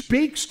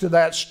 speaks to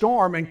that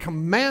storm, and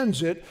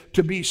commands it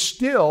to be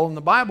still. And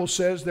the Bible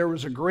says there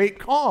was a great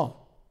calm.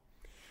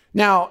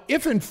 Now,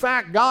 if in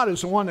fact God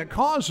is the one that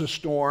caused the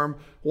storm,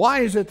 why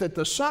is it that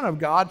the Son of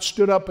God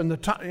stood up in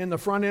the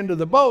front end of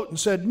the boat and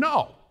said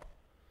no?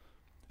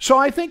 So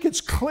I think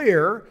it's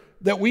clear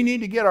that we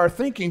need to get our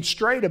thinking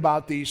straight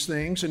about these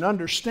things and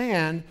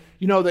understand,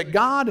 you know, that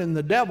God and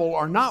the devil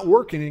are not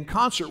working in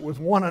concert with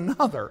one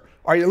another.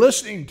 Are you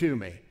listening to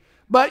me?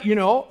 But, you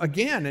know,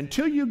 again,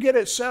 until you get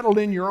it settled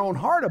in your own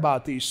heart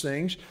about these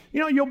things, you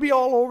know, you'll be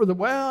all over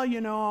well,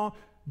 you know,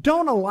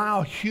 don't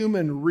allow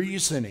human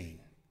reasoning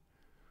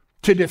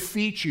to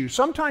defeat you.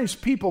 Sometimes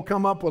people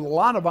come up with a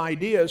lot of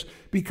ideas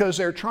because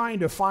they're trying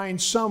to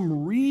find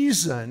some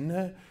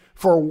reason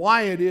for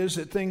why it is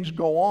that things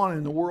go on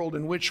in the world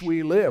in which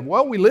we live.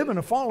 Well, we live in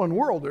a fallen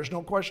world. There's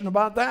no question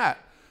about that.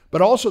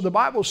 But also the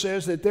Bible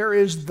says that there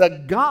is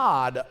the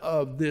God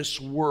of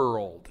this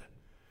world.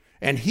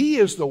 And he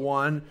is the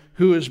one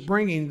who is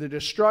bringing the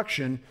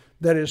destruction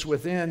that is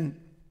within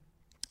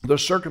the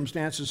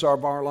circumstances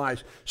of our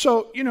lives.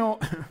 So, you know,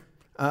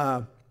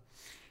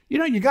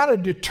 you got to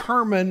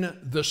determine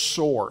the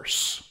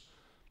source.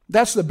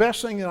 That's the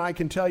best thing that I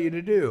can tell you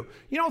to do.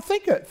 You know,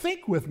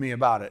 think with me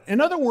about it. In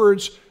other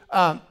words,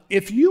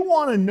 if you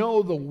want to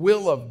know the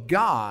will of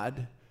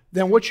God,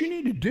 then what you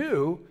need to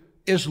do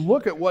is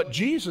look at what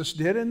Jesus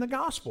did in the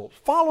gospel.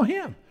 Follow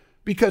him.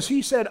 Because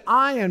he said,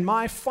 I and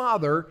my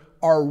Father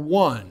are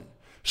one.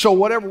 So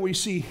whatever we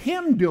see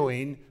him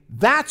doing,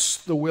 that's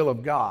the will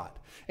of God.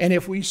 And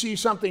if we see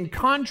something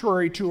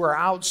contrary to or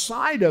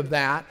outside of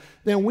that,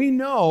 then we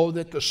know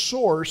that the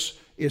source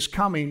is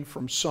coming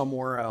from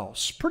somewhere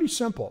else. Pretty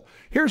simple.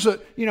 Here's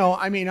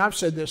I've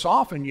said this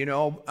often,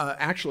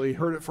 actually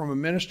heard it from a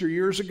minister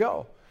years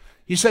ago.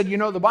 He said,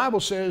 the Bible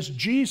says,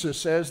 Jesus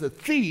says, the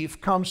thief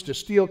comes to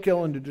steal,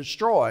 kill, and to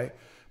destroy,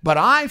 but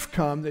I've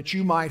come that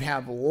you might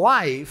have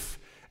life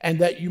and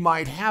that you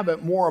might have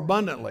it more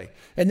abundantly.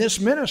 And this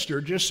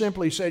minister just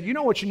simply said,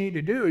 what you need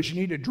to do is you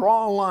need to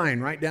draw a line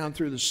right down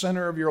through the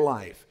center of your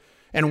life.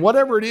 And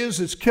whatever it is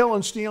that's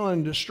killing, stealing,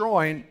 and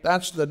destroying,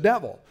 that's the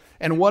devil.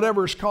 And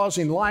whatever is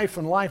causing life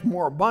and life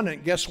more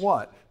abundant, guess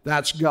what?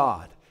 That's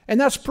God. And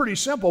that's pretty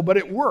simple, but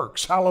it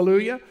works.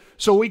 Hallelujah.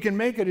 So we can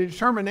make a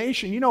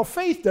determination.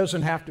 Faith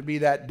doesn't have to be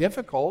that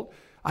difficult.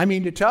 I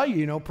mean, to tell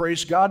you,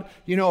 praise God,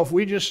 if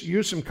we just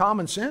use some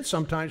common sense,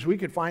 sometimes we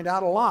could find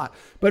out a lot.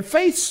 But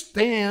faith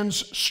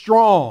stands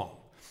strong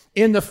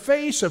in the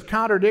face of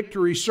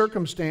contradictory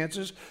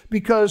circumstances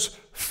because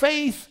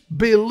faith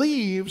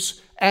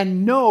believes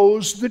and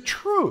knows the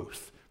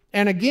truth.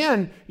 And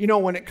again,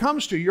 when it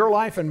comes to your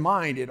life and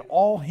mine, it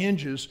all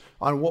hinges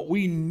on what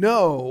we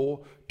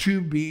know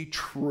to be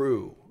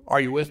true. Are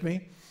you with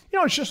me?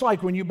 It's just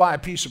like when you buy a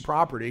piece of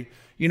property,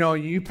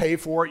 you pay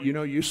for it,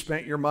 you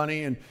spent your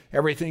money and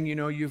everything,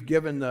 you've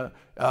given the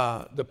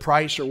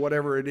price or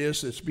whatever it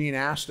is that's being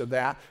asked of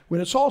that.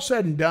 When it's all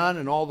said and done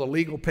and all the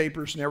legal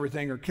papers and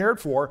everything are cared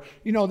for,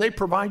 they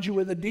provide you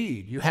with a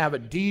deed. You have a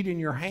deed in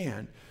your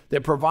hand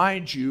that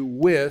provides you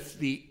with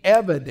the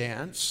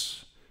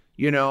evidence,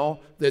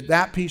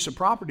 that piece of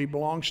property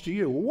belongs to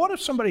you. Well, what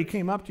if somebody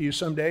came up to you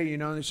someday,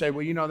 and they say,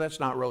 well, that's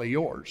not really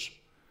yours.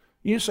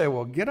 You say,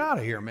 well, get out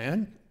of here,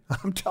 man.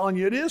 I'm telling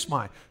you, it is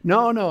mine.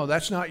 No,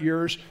 that's not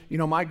yours.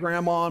 My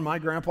grandma and my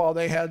grandpa,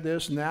 they had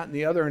this and that and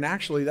the other, and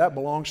actually that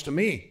belongs to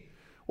me.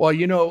 Well,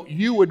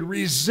 you would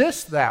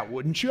resist that,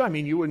 wouldn't you? I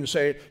mean, you wouldn't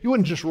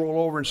just roll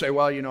over and say,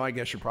 well, I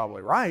guess you're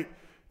probably right.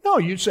 No,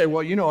 you'd say,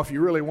 well, if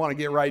you really want to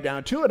get right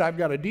down to it, I've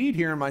got a deed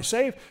here in my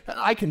safe, and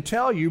I can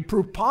tell you,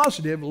 proof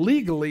positive,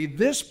 legally,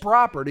 this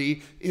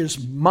property is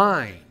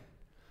mine.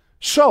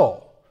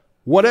 So,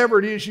 whatever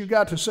it is you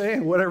got to say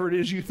and whatever it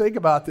is you think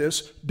about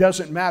this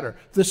doesn't matter.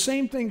 The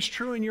same thing's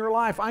true in your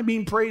life. I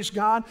mean, praise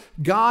God.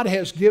 God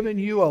has given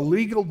you a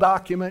legal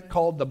document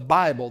called the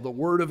Bible, the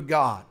Word of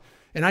God.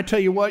 And I tell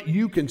you what,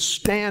 you can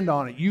stand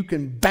on it. You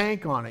can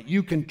bank on it.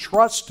 You can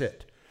trust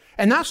it.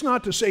 And that's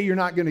not to say you're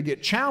not going to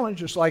get challenged,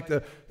 just like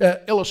the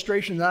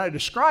illustration that I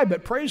described,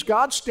 but praise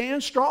God,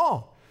 stand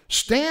strong.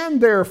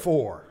 Stand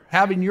therefore,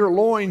 having your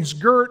loins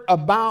girt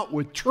about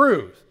with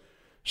truth,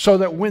 so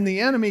that when the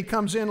enemy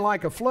comes in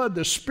like a flood,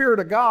 the Spirit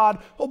of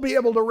God will be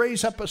able to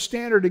raise up a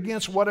standard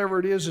against whatever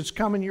it is that's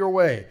coming your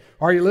way.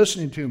 Are you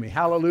listening to me?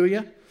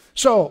 Hallelujah.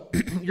 So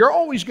you're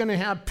always going to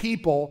have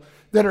people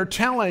that are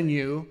telling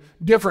you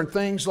different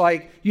things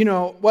like,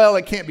 well,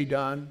 it can't be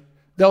done.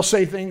 They'll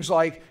say things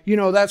like,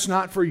 that's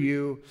not for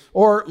you,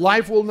 or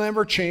life will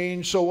never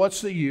change, so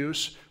what's the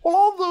use? Well,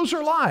 all of those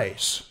are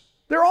lies.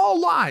 They're all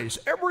lies,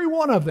 every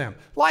one of them.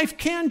 Life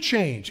can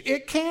change.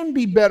 It can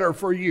be better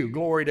for you,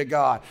 glory to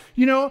God.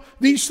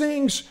 These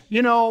things,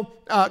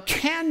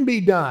 can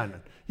be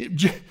done.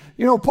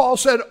 Paul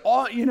said,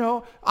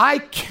 I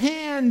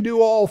can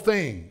do all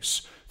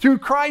things through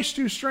Christ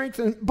who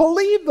strengthens.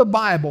 Believe the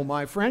Bible,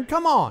 my friend.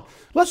 Come on.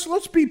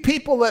 Let's be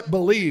people that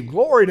believe.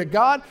 Glory to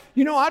God.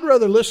 I'd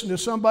rather listen to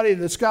somebody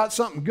that's got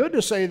something good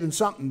to say than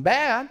something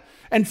bad.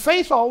 And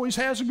faith always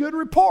has a good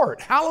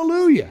report.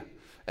 Hallelujah.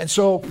 And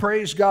so,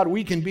 praise God,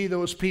 we can be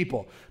those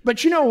people.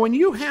 But when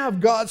you have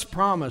God's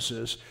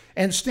promises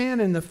and stand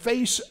in the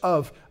face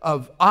of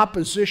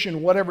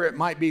opposition, whatever it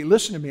might be,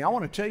 listen to me, I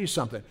want to tell you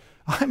something.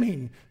 I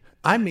mean,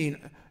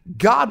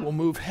 God will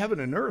move heaven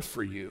and earth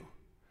for you.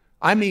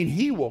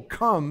 He will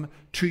come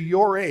to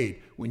your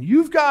aid. When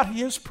you've got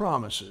His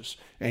promises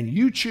and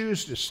you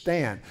choose to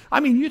stand.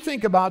 You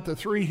think about the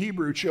 3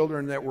 Hebrew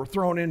children that were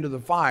thrown into the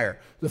fire,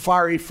 the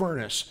fiery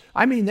furnace.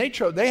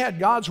 They had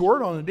God's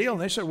word on the deal,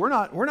 and they said, we're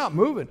not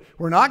moving.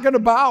 We're not going to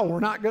bow. We're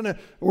not going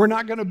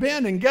to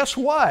bend. And guess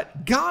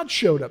what? God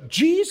showed up.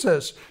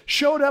 Jesus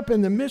showed up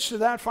in the midst of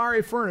that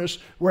fiery furnace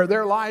where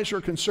their lives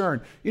were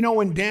concerned.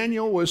 When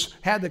Daniel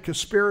had the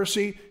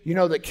conspiracy,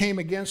 that came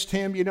against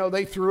him,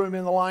 they threw him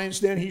in the lion's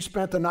den. He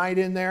spent the night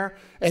in there.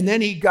 And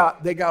then they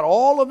got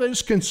all of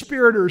his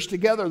conspirators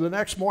together the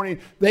next morning.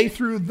 They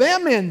threw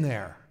them in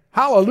there.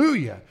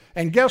 Hallelujah.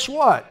 And guess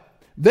what?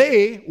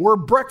 They were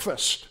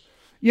breakfast.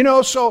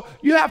 So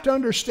you have to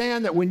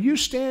understand that when you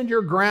stand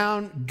your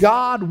ground,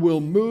 God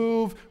will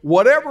move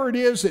whatever it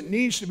is that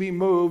needs to be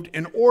moved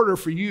in order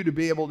for you to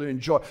be able to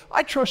enjoy.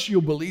 I trust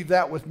you'll believe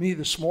that with me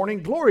this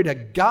morning. Glory to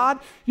God.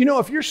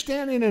 If you're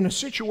standing in a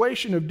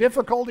situation of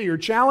difficulty or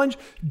challenge,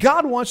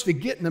 God wants to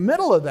get in the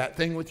middle of that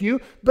thing with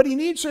you, but He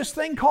needs this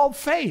thing called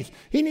faith.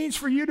 He needs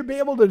for you to be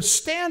able to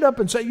stand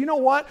up and say, you know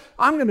what?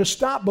 I'm going to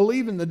stop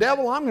believing the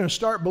devil. I'm going to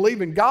start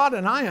believing God,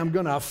 and I am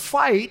going to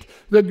fight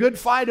the good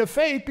fight of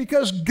faith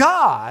because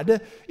God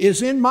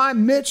is in my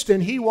midst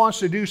and He wants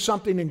to do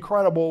something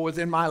incredible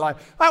within my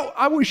life.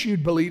 I wish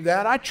you'd believe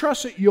that. I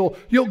trust that you'll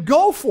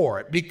go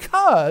for it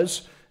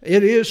because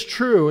It is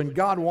true, and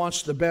God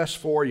wants the best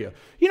for you.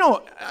 You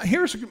know,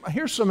 here's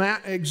some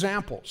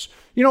examples.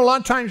 You know, a lot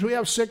of times we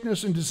have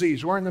sickness and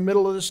disease. We're in the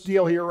middle of this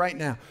deal here right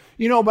now.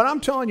 You know, but I'm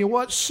telling you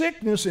what,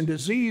 sickness and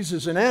disease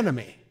is an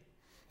enemy.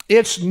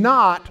 It's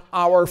not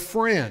our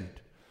friend.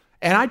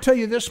 And I tell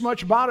you this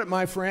much about it,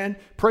 my friend.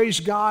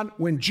 Praise God.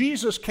 When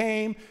Jesus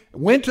came,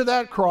 went to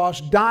that cross,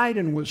 died,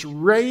 and was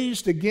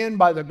raised again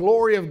by the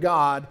glory of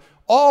God,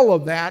 all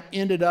of that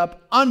ended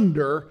up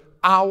under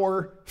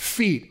our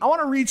feet. I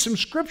want to read some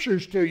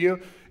scriptures to you.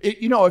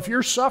 You know, if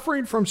you're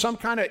suffering from some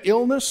kind of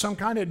illness, some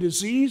kind of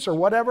disease or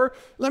whatever,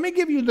 let me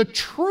give you the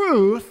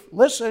truth.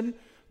 Listen,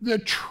 the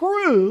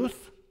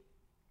truth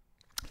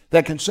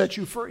that can set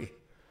you free.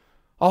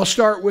 I'll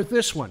start with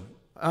this one.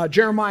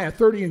 Jeremiah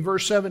 30 and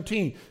verse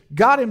 17.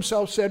 God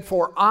himself said,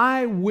 "For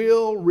I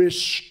will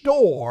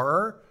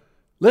restore,"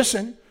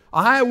 listen,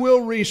 "I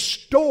will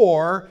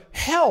restore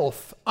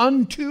health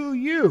unto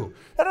you."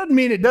 That doesn't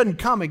mean it doesn't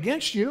come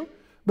against you.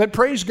 But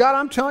praise God,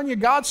 I'm telling you,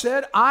 God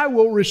said, I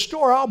will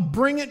restore, I'll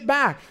bring it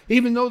back.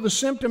 Even though the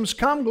symptoms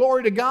come,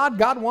 glory to God,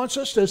 God wants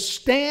us to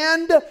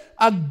stand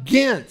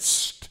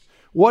against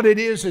what it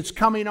is that's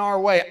coming our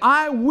way.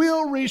 I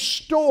will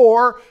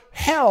restore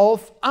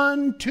health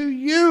unto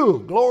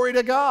you. Glory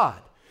to God.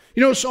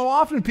 You know, so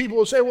often people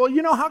will say, well,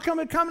 you know, how come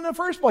it come in the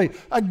first place?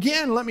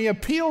 Again, let me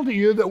appeal to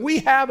you that we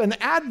have an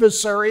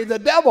adversary, the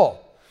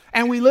devil.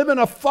 And we live in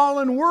a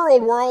fallen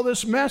world where all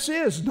this mess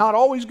is. It's not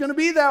always going to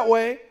be that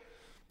way.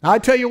 I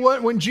tell you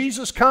what, when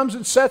Jesus comes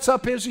and sets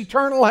up his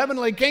eternal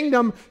heavenly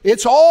kingdom,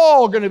 it's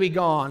all going to be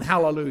gone.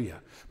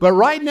 Hallelujah. But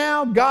right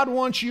now, God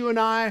wants you and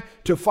I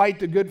to fight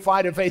the good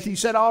fight of faith. He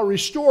said, I'll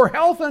restore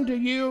health unto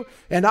you,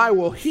 and I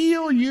will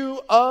heal you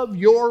of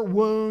your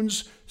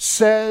wounds,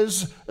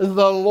 says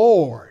the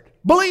Lord.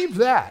 Believe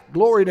that.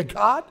 Glory to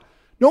God.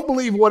 Don't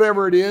believe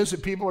whatever it is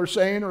that people are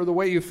saying or the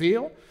way you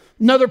feel.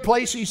 Another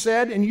place he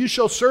said, and you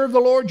shall serve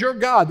the Lord your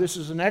God. This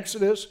is in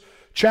Exodus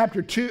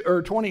chapter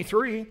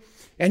 23.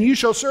 And you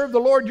shall serve the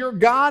Lord your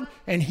God,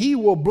 and he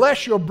will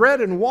bless your bread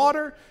and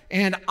water,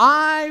 and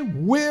I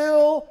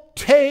will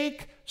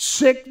take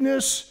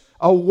sickness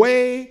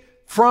away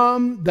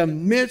from the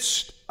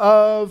midst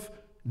of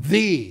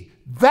thee.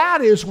 That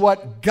is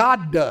what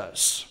God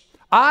does.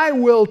 I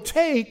will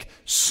take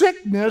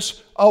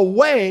sickness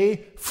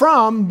away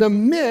from the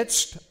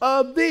midst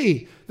of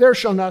thee. There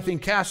shall nothing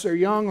cast their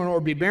young nor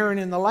be barren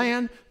in the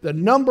land. The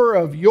number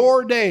of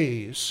your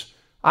days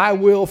I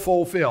will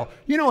fulfill.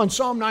 You know, in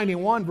Psalm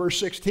 91, verse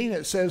 16,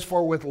 it says,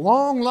 for with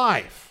long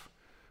life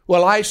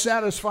will I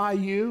satisfy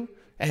you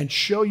and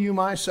show you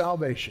my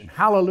salvation.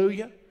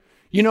 Hallelujah.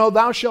 You know,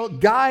 thou shalt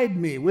guide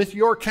me with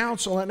your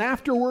counsel, and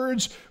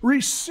afterwards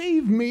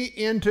receive me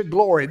into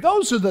glory.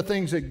 Those are the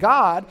things that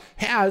God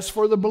has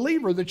for the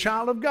believer, the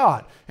child of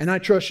God. And I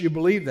trust you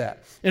believe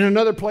that. In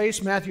another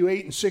place, Matthew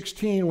 8 and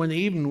 16, when the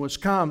evening was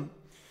come,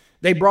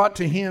 they brought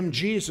to him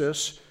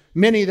Jesus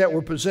many that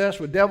were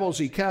possessed with devils.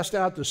 He cast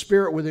out the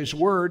spirit with his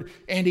word,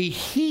 and he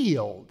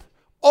healed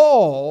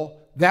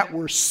all that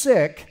were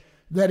sick,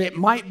 that it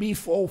might be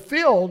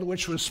fulfilled,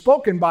 which was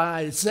spoken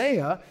by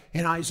Isaiah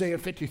in Isaiah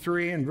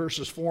 53 and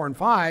verses 4 and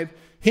 5.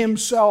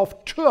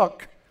 Himself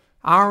took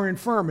our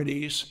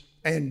infirmities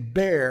and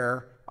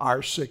bare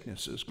our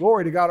sicknesses.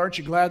 Glory to God. Aren't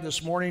you glad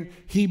this morning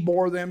he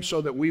bore them so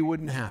that we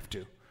wouldn't have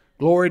to?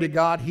 Glory to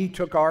God. He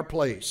took our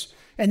place.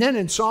 And then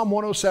in Psalm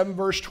 107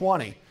 verse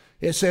 20,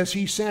 it says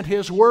he sent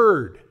his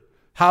word,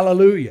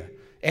 hallelujah,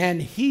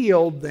 and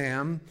healed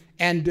them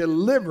and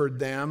delivered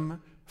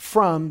them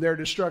from their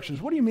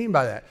destructions. What do you mean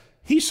by that?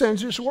 He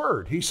sends his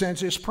word. He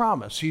sends his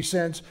promise. He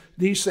sends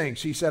these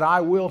things. He said,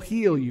 I will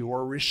heal you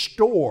or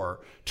restore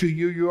to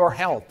you your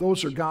health.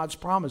 Those are God's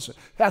promises.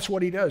 That's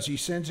what he does. He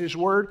sends his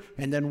word,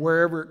 and then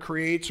wherever it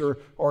creates or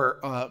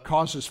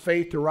causes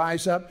faith to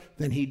rise up,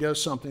 then he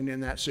does something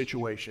in that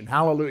situation.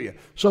 Hallelujah.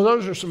 So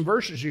those are some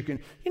verses you can,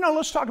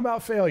 let's talk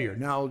about failure.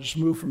 Now, just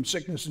move from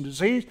sickness and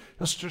disease.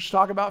 Let's just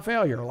talk about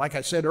failure. Like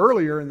I said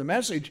earlier in the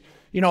message,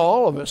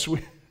 all of us,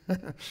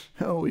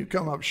 we've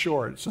come up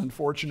short. It's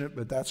unfortunate,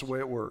 but that's the way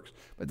it works.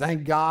 But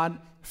thank God,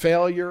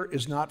 failure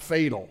is not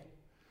fatal.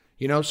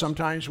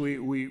 Sometimes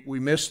we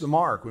miss the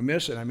mark. We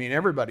miss it. I mean,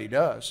 everybody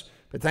does.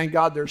 But thank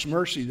God there's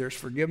mercy, there's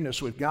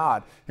forgiveness with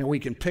God, and we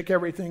can pick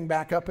everything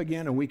back up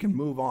again and we can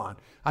move on.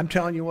 I'm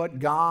telling you what,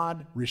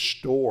 God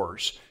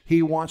restores.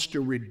 He wants to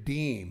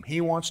redeem.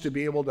 He wants to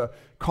be able to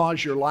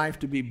cause your life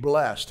to be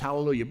blessed.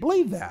 Hallelujah.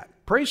 Believe that.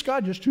 Praise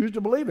God. Just choose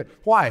to believe it.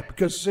 Why?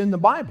 Because it's in the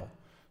Bible.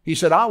 He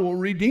said, I will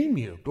redeem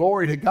you.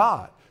 Glory to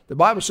God. The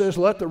Bible says,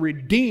 let the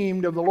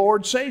redeemed of the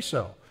Lord say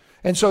so.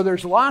 And so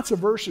there's lots of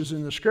verses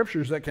in the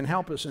scriptures that can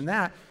help us in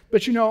that.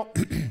 But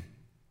a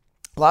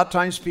lot of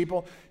times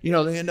people, they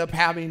end up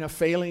having a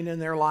failing in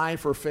their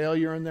life or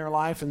failure in their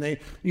life. And they,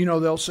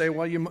 they'll say,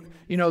 well,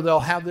 they'll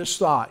have this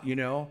thought, you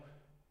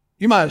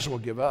might as well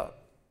give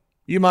up.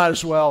 You might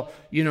as well,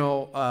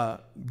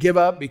 give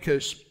up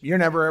because you're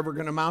never ever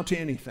going to amount to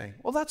anything.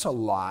 Well, that's a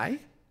lie.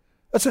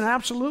 That's an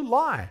absolute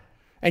lie.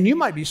 And you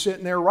might be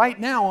sitting there right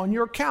now on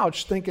your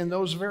couch thinking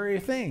those very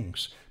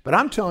things. But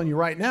I'm telling you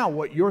right now,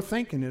 what you're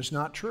thinking is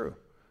not true.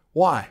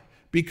 Why?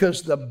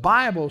 Because the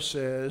Bible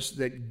says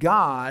that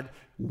God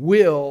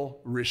will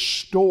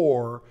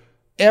restore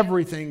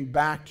everything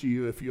back to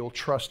you if you'll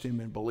trust Him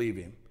and believe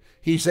Him.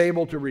 He's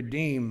able to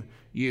redeem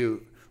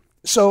you.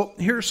 So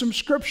here's some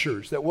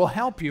scriptures that will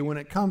help you when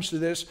it comes to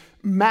this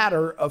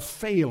matter of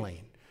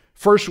failing.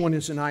 First one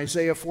is in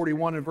Isaiah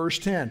 41 and verse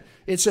 10.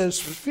 It says,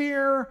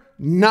 "Fear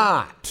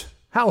not."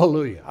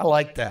 Hallelujah. I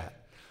like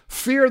that.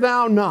 "Fear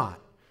thou not,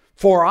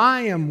 for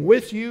I am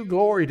with you."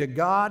 Glory to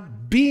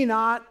God. "Be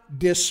not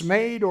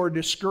dismayed or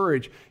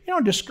discouraged." You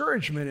know,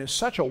 discouragement is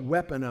such a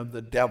weapon of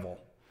the devil.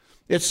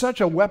 It's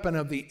such a weapon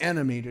of the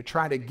enemy to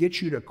try to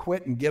get you to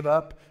quit and give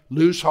up,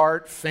 lose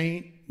heart,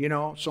 faint,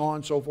 so on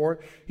and so forth.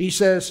 He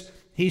says,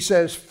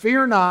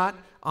 "Fear not,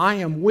 I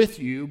am with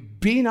you.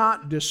 Be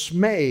not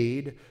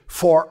dismayed,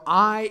 for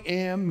I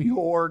am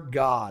your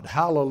God."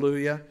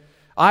 Hallelujah.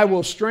 "I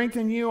will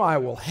strengthen you, I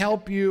will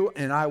help you,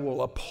 and I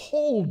will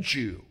uphold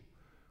you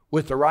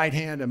with the right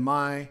hand of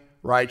my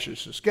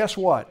righteousness." Guess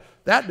what?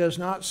 That does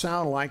not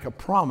sound like a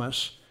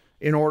promise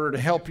in order to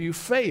help you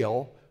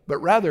fail, but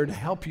rather to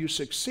help you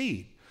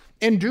succeed.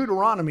 In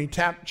Deuteronomy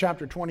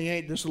chapter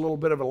 28, this is a little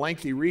bit of a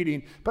lengthy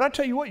reading, but I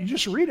tell you what, you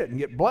just read it and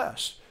get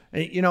blessed.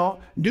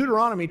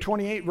 Deuteronomy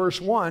 28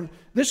 verse 1,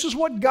 this is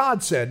what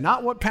God said,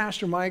 not what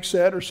Pastor Mike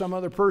said or some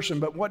other person,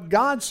 but what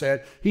God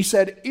said. He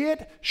said,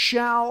 "It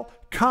shall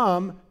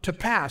come to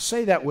pass."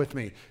 Say that with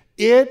me.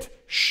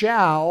 It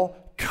shall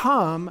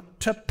come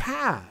to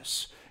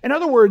pass. In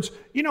other words,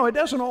 it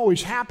doesn't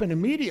always happen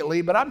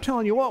immediately, but I'm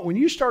telling you what, when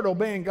you start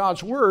obeying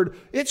God's word,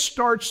 it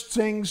sets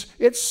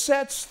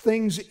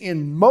things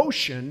in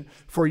motion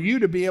for you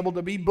to be able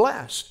to be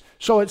blessed.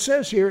 So it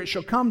says here, "It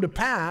shall come to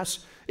pass,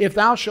 if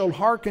thou shalt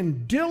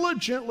hearken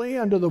diligently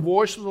unto the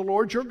voice of the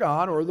Lord your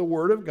God," or the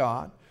word of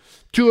God,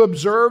 "to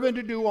observe and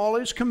to do all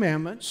His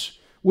commandments,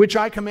 which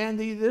I command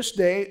thee this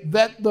day,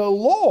 that the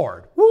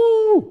Lord,"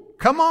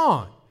 come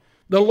on,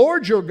 "the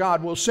Lord your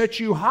God will set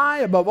you high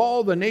above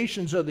all the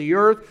nations of the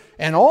earth,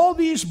 and all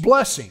these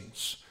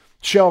blessings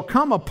shall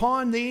come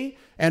upon thee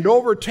and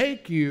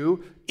overtake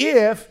you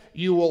if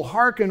you will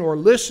hearken or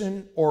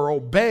listen or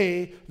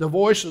obey the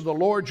voice of the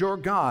Lord your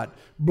God.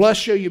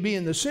 Blessed shall you be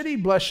in the city,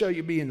 blessed shall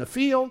you be in the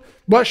field,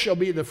 blessed shall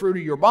be the fruit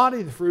of your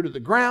body, the fruit of the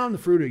ground, the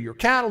fruit of your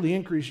cattle, the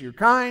increase of your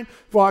kind,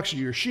 flocks of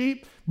your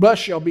sheep.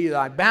 Blessed shall be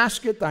thy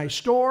basket, thy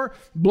store.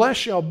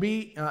 Blessed shall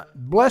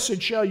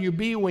you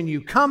be when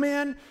you come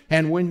in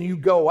and when you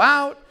go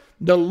out.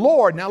 The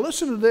Lord," now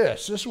listen to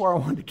this. This is where I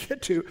wanted to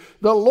get to.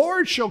 "The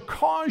Lord shall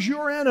cause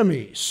your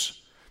enemies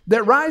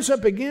that rise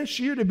up against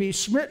you to be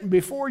smitten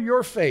before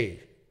your face.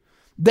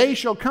 They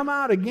shall come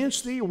out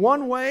against thee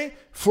one way,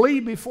 flee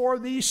before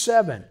thee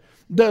seven.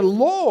 The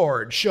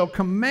Lord shall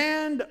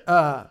command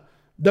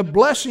the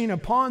blessing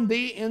upon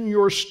thee in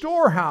your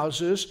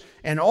storehouses,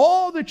 and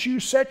all that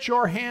you set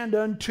your hand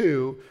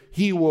unto,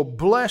 He will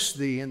bless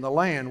thee in the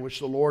land which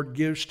the Lord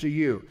gives to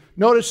you."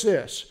 Notice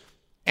this.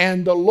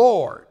 "And the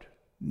Lord,"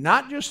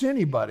 not just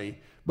anybody,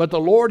 but the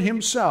Lord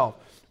Himself,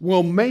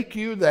 "will make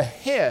you the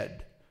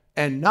head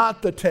and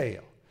not the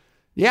tail."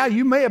 Yeah,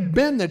 you may have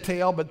been the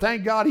tail, but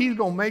thank God He's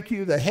going to make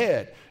you the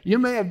head. You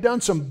may have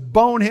done some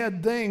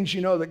bonehead things,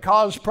 that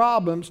cause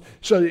problems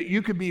so that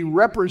you could be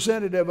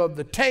representative of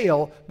the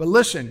tail. But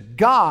listen,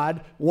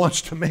 God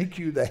wants to make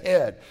you the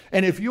head.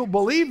 And if you'll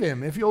believe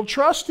Him, if you'll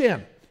trust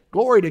Him,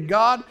 glory to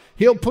God,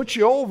 He'll put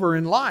you over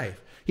in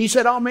life. He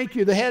said, "I'll make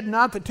you the head,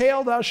 not the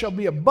tail. Thou shalt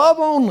be above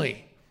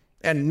only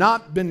and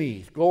not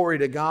beneath." Glory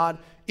to God.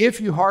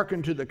 "If you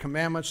hearken to the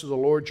commandments of the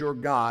Lord your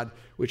God,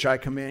 which I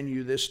command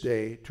you this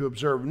day to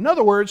observe." In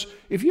other words,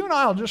 if you and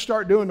I will just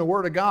start doing the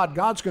Word of God,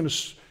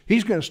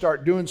 He's going to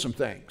start doing some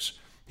things.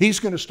 He's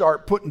going to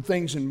start putting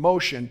things in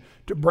motion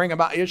to bring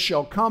about, "It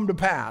shall come to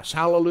pass."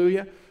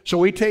 Hallelujah. So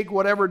we take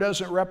whatever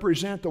doesn't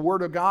represent the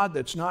Word of God,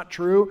 that's not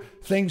true,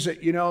 things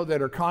that,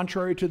 that are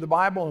contrary to the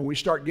Bible, and we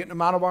start getting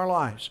them out of our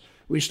lives.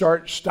 We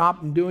start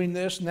stopping doing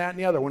this and that and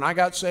the other. When I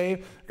got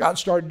saved, God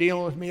started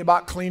dealing with me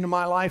about cleaning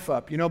my life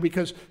up,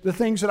 because the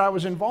things that I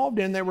was involved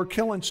in, they were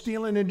killing,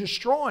 stealing, and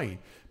destroying.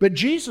 But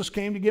Jesus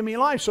came to give me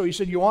life. So He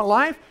said, "You want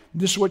life?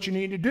 This is what you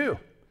need to do."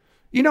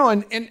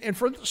 And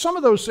for some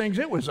of those things,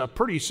 it was a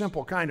pretty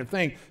simple kind of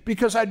thing.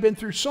 Because I'd been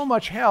through so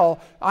much hell,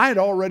 I had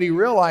already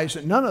realized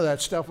that none of that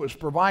stuff was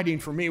providing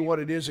for me what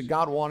it is that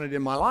God wanted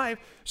in my life.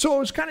 So it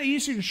was kind of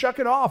easy to shuck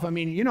it off. When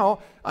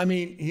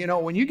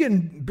you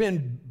get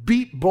been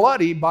beat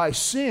bloody by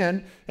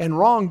sin and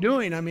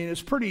wrongdoing,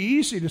 it's pretty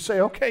easy to say,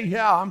 "Okay,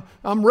 yeah,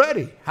 I'm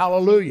ready."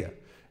 Hallelujah.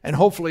 And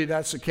hopefully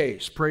that's the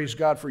case. Praise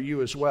God for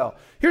you as well.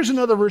 Here's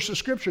another verse of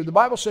Scripture. The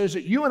Bible says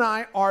that you and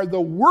I are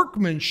the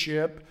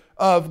workmanship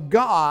of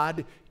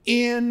God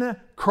in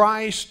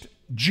Christ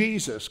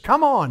Jesus.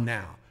 Come on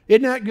now.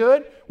 Isn't that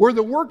good? We're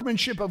the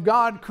workmanship of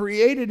God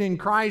created in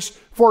Christ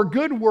for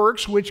good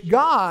works, which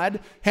God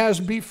has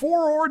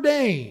before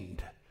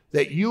ordained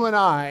that you and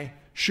I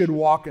should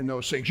walk in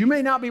those things. You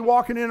may not be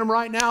walking in them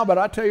right now, but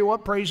I tell you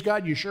what, praise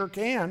God, you sure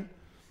can.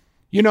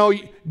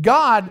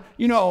 God,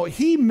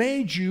 He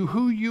made you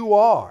who you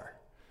are.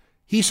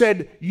 He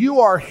said, you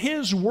are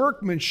His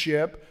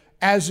workmanship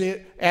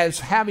as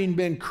having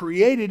been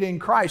created in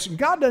Christ. And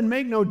God doesn't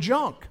make no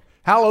junk.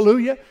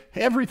 Hallelujah.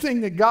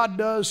 Everything that God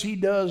does, he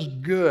does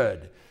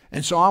good.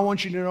 And so I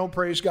want you to know,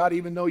 praise God,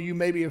 even though you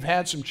maybe have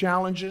had some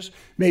challenges,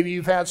 maybe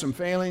you've had some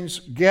failings,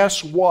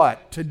 guess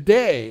what?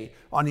 Today,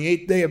 on the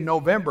 8th day of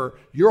November,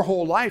 your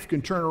whole life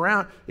can turn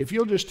around if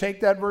you'll just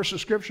take that verse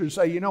of Scripture and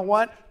say, you know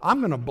what? I'm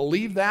going to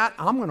believe that.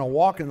 I'm going to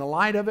walk in the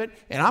light of it,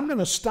 and I'm going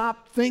to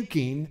stop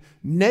thinking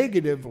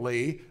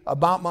negatively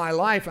about my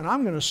life, and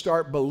I'm going to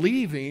start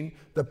believing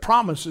the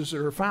promises that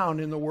are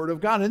found in the Word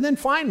of God. And then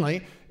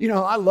finally,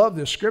 I love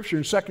this Scripture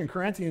in 2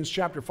 Corinthians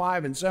chapter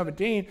 5 and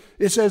 17.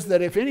 It says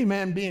that if any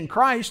man be in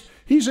Christ,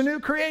 he's a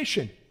new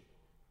creation.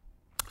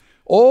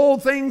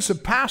 Old things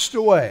have passed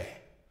away.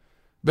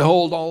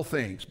 Behold all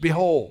things.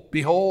 Behold,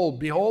 behold,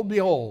 behold,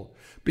 behold.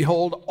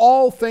 Behold,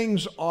 all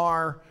things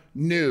are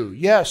new.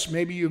 Yes,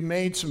 maybe you've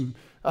made some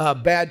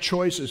bad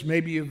choices.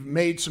 Maybe you've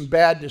made some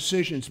bad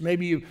decisions.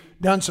 Maybe you've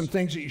done some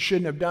things that you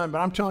shouldn't have done. But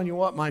I'm telling you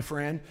what, my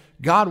friend,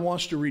 God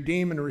wants to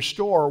redeem and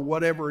restore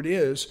whatever it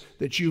is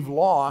that you've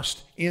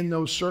lost in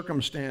those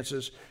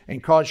circumstances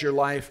and cause your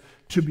life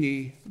to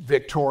be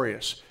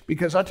victorious.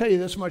 Because I'll tell you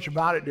this much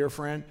about it, dear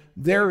friend,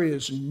 there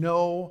is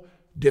no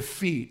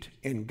defeat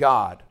in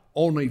God.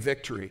 Only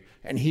victory,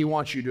 and he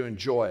wants you to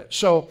enjoy it.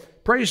 So,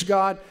 praise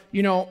God.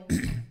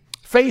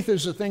 Faith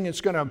is the thing that's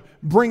going to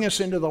bring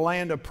us into the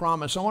land of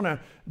promise. I want to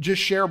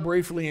just share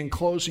briefly in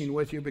closing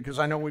with you, because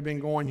I know we've been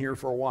going here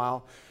for a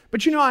while.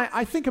 But,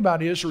 I think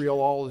about Israel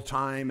all the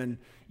time, and,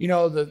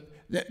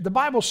 the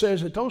Bible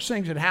says that those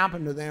things that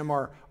happen to them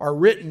are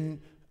written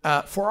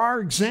for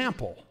our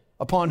example,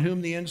 upon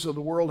whom the ends of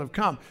the world have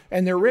come.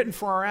 And they're written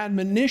for our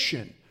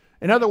admonition.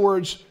 In other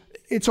words,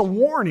 it's a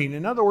warning.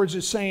 In other words,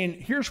 it's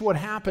saying, here's what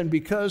happened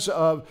because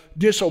of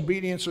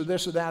disobedience or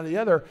this or that or the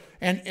other.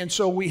 And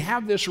so we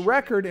have this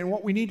record, and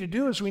what we need to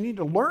do is we need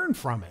to learn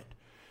from it.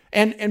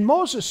 And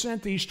Moses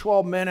sent these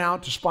 12 men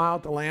out to spy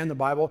out the land. The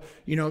Bible,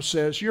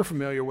 says, you're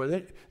familiar with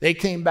it. They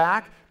came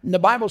back, and the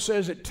Bible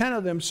says that 10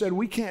 of them said,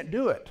 we can't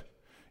do it.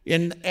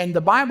 And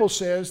the Bible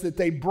says that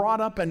they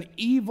brought up an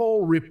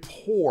evil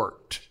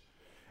report.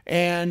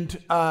 And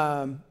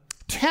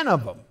 10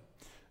 of them.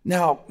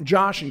 Now,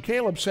 Josh and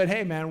Caleb said,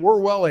 hey, man, we're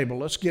well able.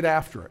 Let's get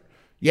after it.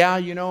 Yeah,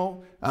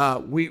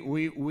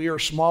 we are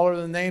smaller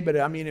than they, but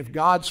if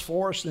God's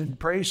for us, then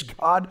praise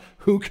God,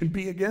 who can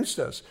be against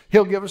us?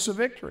 He'll give us a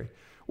victory.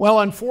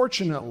 Well,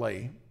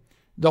 unfortunately,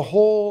 the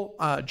whole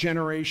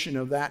generation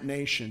of that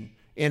nation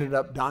ended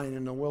up dying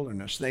in the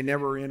wilderness. They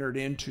never entered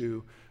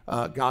into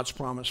God's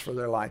promise for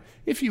their life.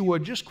 If you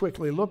would, just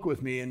quickly look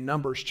with me in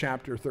Numbers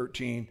chapter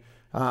 13.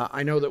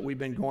 I know that we've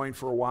been going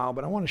for a while,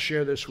 but I want to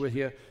share this with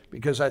you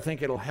because I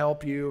think it'll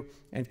help you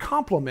and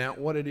complement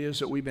what it is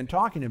that we've been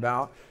talking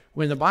about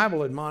when the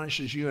Bible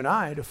admonishes you and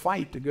I to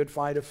fight the good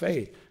fight of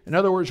faith. In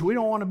other words, we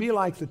don't want to be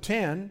like the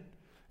 10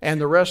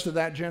 and the rest of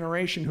that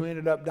generation who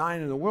ended up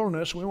dying in the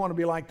wilderness. We want to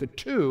be like the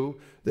 2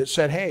 that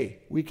said, hey,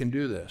 we can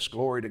do this.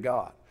 Glory to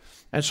God.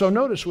 And so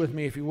notice with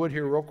me, if you would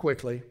here real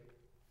quickly,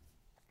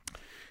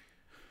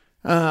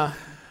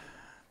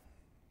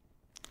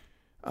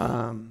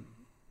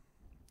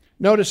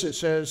 notice it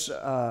says,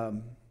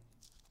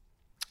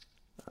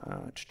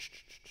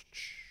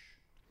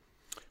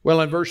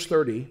 in verse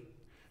 30,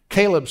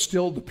 Caleb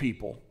stilled the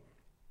people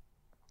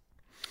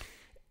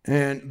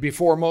and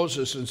before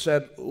Moses and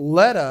said,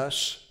 let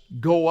us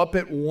go up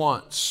at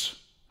once.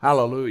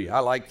 Hallelujah. I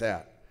like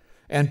that.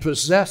 And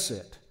possess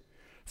it,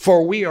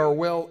 for we are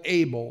well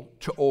able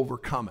to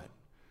overcome it.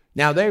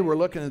 Now they were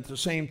looking at the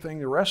same thing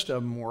the rest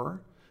of them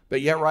were,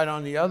 but yet right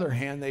on the other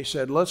hand, they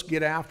said, let's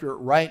get after it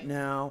right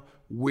now.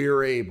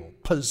 We're able.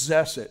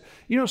 Possess it.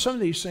 Some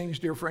of these things,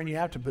 dear friend, you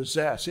have to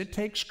possess. It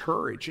takes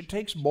courage. It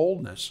takes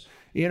boldness.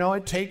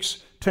 It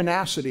takes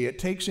tenacity. It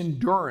takes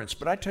endurance.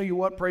 But I tell you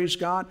what, praise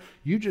God,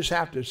 you just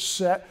have to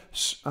set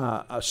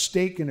a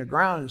stake in the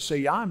ground and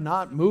say, I'm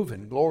not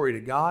moving. Glory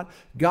to God.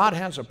 God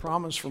has a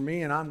promise for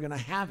me, and I'm going to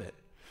have it.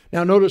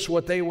 Now notice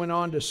what they went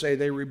on to say.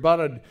 They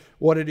rebutted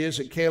what it is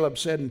that Caleb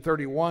said in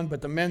 31,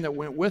 but the men that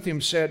went with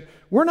him said,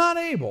 we're not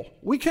able.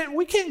 We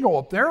can't go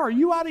up there. Are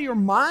you out of your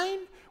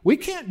mind? We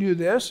can't do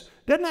this.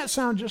 Doesn't that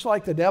sound just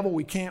like the devil?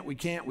 We can't.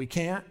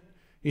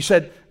 He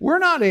said, we're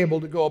not able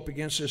to go up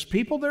against this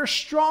people. They're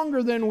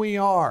stronger than we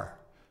are.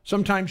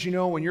 Sometimes,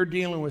 when you're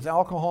dealing with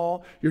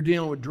alcohol, you're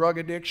dealing with drug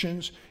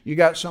addictions, you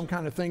got some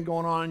kind of thing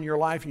going on in your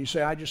life, and you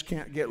say, I just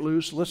can't get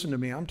loose. Listen to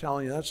me. I'm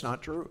telling you, that's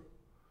not true.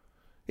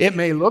 It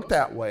may look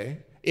that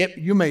way.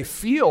 You may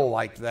feel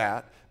like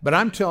that, but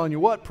I'm telling you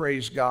what,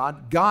 praise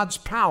God, God's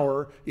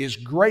power is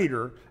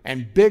greater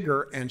and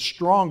bigger and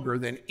stronger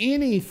than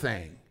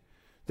anything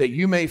that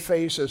you may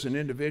face as an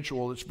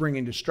individual that's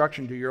bringing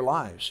destruction to your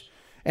lives.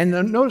 And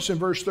then notice in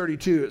verse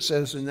 32 it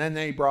says, and then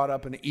they brought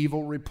up an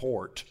evil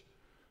report.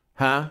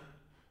 Well,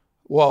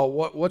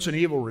 what's an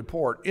evil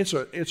report? It's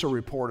a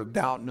report of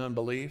doubt and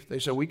unbelief. They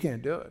said, we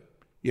can't do it.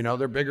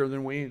 They're bigger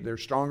than we. They're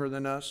stronger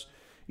than us.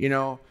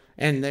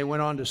 And they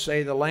went on to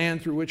say, the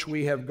land through which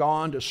we have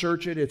gone to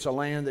search it, it's a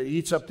land that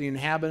eats up the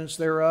inhabitants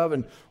thereof,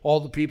 and all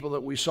the people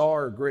that we saw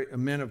are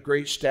men of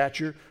great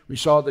stature. We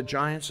saw the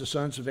giants, the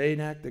sons of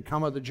Anak, that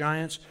come of the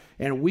giants,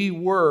 and we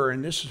were,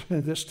 and this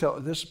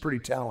is pretty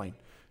telling.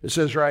 It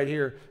says right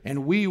here,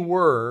 and we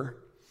were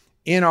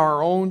in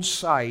our own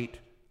sight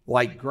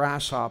like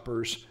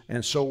grasshoppers,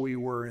 and so we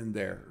were in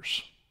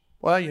theirs.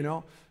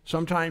 Well,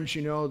 sometimes,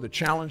 the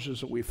challenges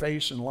that we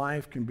face in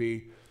life can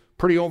be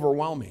pretty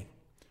overwhelming.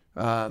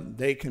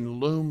 They can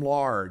loom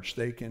large.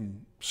 They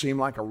can seem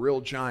like a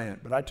real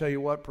giant. But I tell you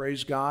what,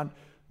 praise God,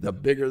 the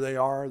bigger they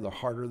are, the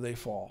harder they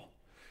fall.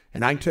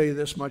 And I can tell you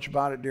this much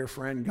about it, dear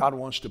friend. God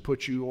wants to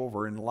put you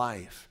over in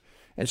life.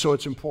 And so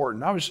it's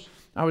important.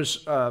 I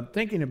was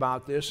thinking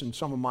about this in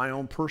some of my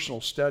own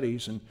personal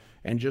studies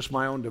and just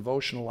my own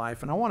devotional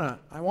life. And I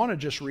want to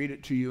just read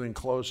it to you in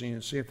closing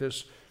and see if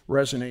this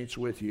resonates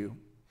with you.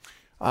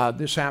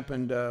 This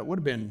happened, would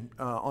have been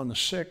on the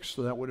 6th,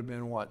 so that would have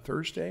been what,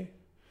 Thursday?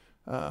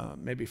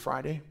 Maybe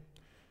Friday.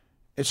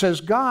 It says,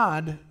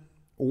 God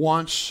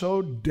wants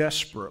so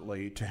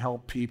desperately to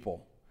help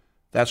people.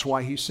 That's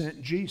why he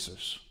sent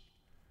Jesus.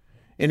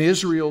 In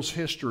Israel's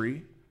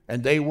history,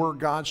 and they were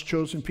God's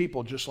chosen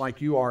people, just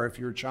like you are if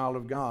you're a child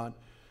of God,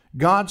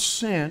 God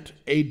sent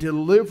a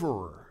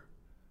deliverer.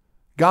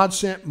 God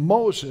sent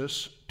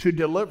Moses to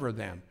deliver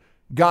them.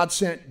 God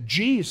sent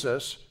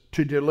Jesus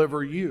to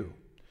deliver you.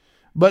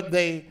 But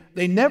they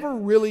never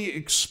really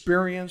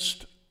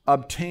experienced,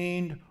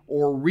 obtained,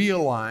 or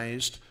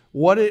realized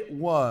what it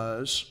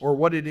was or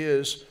what it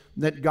is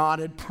that God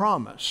had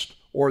promised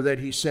or that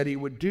he said he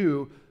would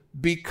do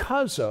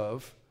because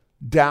of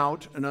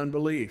doubt and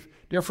unbelief.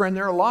 Dear friend,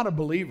 there are a lot of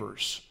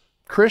believers,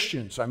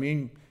 Christians.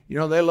 They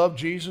love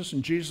Jesus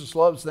and Jesus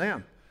loves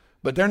them.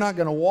 But they're not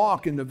going to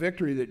walk in the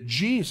victory that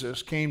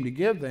Jesus came to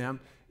give them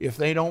if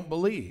they don't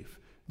believe.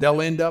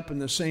 They'll end up in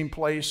the same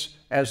place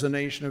as the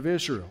nation of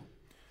Israel.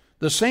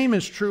 The same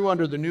is true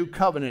under the new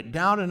covenant.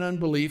 Doubt and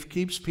unbelief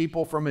keeps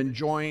people from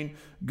enjoying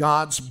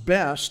God's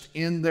best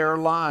in their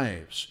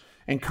lives.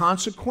 And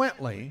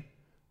consequently,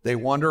 they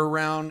wander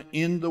around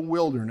in the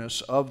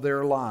wilderness of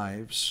their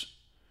lives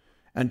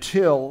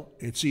until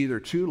it's either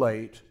too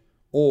late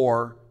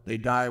or they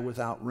die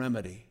without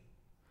remedy.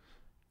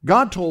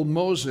 God told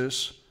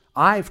Moses,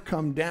 I've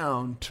come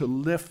down to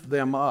lift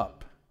them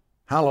up.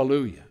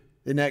 Hallelujah.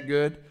 Isn't that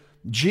good?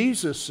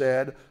 Jesus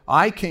said,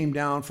 I came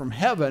down from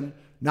heaven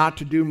not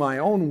to do my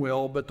own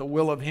will, but the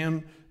will of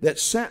him that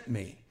sent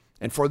me.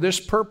 And for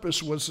this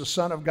purpose was the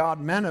Son of God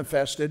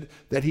manifested,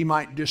 that he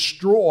might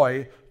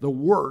destroy the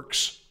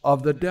works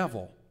of the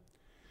devil.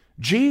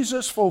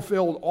 Jesus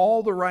fulfilled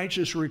all the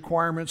righteous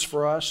requirements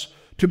for us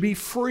to be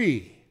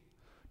free,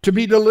 to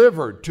be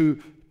delivered,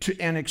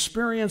 and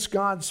experience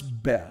God's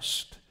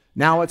best.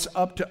 Now it's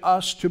up to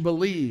us to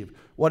believe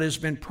what has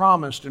been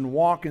promised and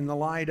walk in the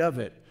light of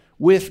it.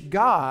 With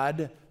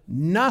God,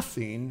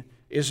 nothing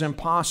is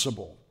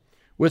impossible.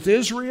 With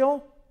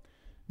Israel,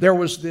 there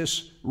was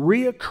this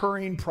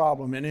reoccurring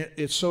problem, and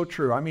it's so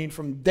true.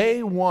 From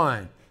day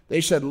one,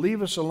 they said,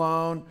 leave us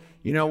alone.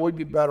 We'd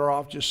be better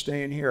off just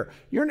staying here.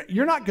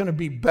 You're not going to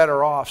be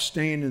better off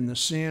staying in the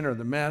sin or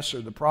the mess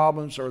or the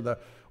problems or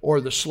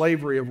the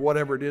slavery of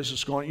whatever it is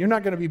that's going on. You're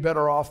not going to be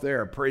better off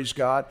there, praise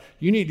God.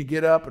 You need to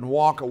get up and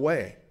walk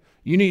away.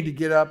 You need to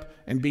get up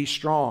and be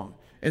strong.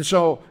 And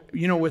so,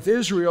 with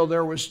Israel,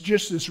 there was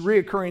just this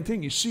reoccurring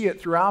thing. You see it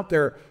throughout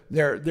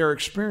their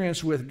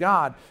experience with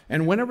God.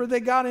 And whenever they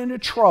got into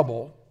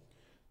trouble,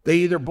 they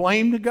either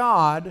blamed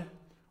God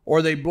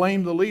or they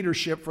blamed the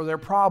leadership for their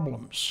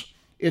problems.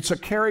 It's a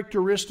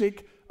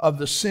characteristic of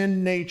the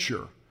sin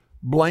nature.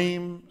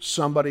 Blame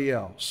somebody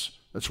else.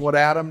 That's what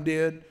Adam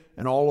did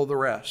and all of the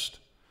rest.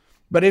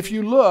 But if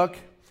you look,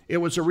 it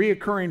was a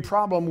reoccurring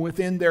problem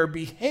within their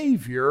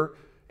behavior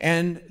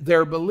and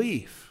their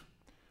belief.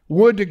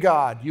 Would to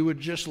God you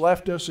had just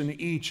left us in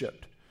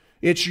Egypt.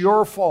 It's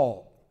your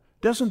fault.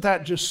 Doesn't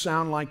that just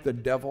sound like the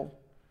devil?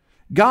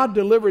 God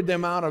delivered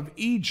them out of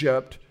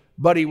Egypt,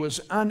 but he was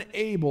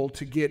unable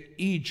to get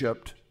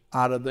Egypt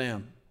out of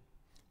them.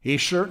 He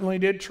certainly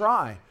did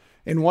try.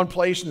 In one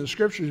place in the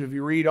scriptures, if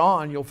you read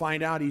on, you'll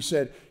find out he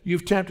said,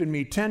 you've tempted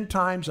me 10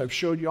 times. I've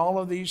showed you all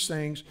of these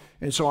things.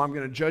 And so I'm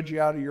going to judge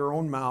you out of your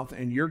own mouth,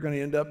 and you're going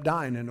to end up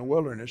dying in the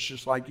wilderness,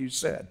 just like you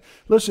said.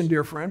 Listen,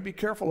 dear friend, be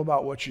careful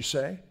about what you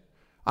say.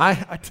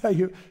 I tell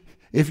you,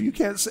 if you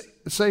can't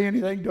say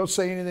anything, don't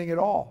say anything at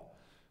all.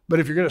 But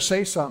if you're going to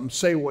say something,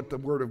 say what the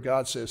Word of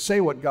God says. Say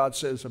what God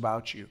says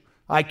about you.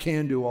 I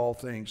can do all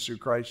things through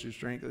Christ who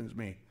strengthens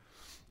me.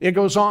 It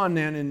goes on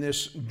then in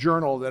this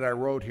journal that I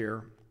wrote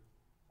here.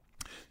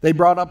 They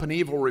brought up an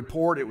evil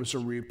report. It was a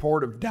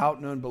report of doubt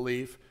and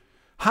unbelief.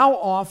 How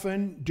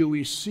often do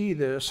we see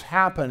this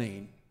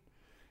happening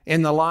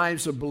in the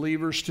lives of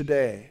believers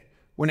today?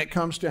 When it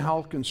comes to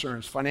health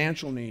concerns,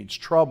 financial needs,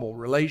 trouble,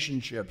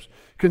 relationships,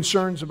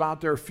 concerns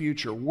about their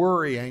future,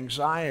 worry,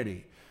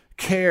 anxiety,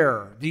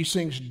 care, these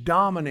things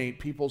dominate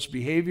people's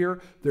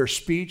behavior, their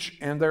speech,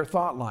 and their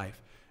thought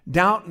life.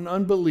 Doubt and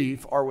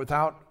unbelief are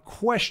without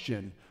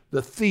question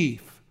the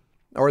thief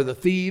or the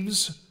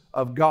thieves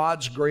of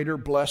God's greater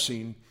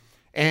blessing.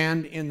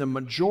 And in the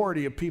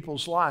majority of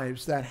people's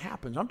lives, that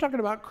happens. I'm talking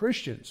about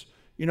Christians.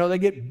 You know, they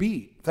get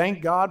beat.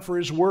 Thank God for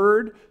His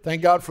Word.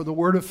 Thank God for the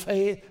word of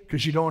faith,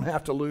 because you don't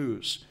have to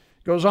lose.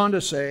 It goes on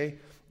to say,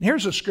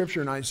 here's a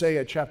scripture in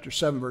Isaiah chapter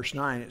 7, verse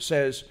 9. It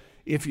says,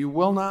 if you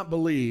will not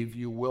believe,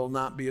 you will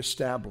not be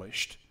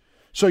established.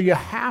 So you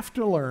have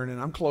to learn, and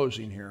I'm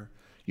closing here,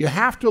 you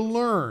have to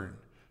learn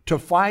to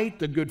fight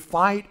the good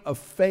fight of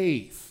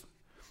faith.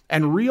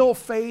 And real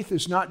faith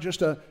is not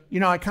just I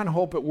kind of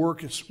hope it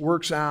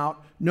works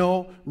out.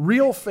 No,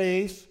 real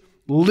faith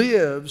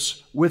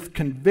lives with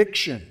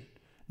conviction,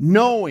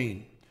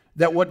 knowing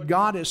that what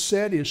God has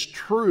said is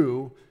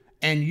true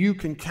and you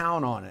can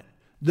count on it.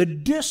 The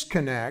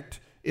disconnect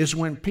is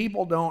when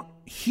people don't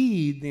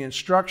heed the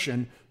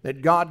instruction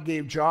that God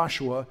gave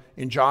Joshua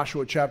in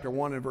Joshua chapter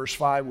 1 and verse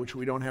 5, which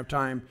we don't have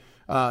time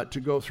to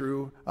go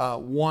through,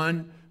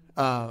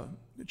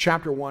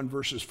 chapter 1,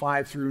 verses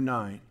 5 through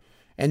 9.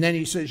 And then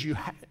he says, you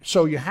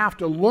have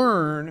to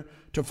learn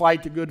to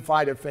fight the good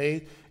fight of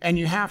faith, and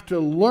you have to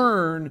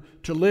learn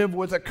to live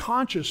with a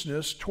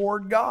consciousness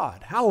toward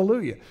God.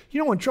 Hallelujah. You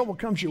know, when trouble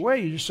comes your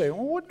way, you just say,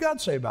 well, what did God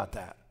say about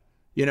that?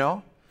 You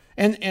know?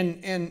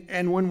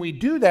 And when we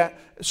do that,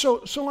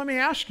 so let me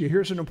ask you,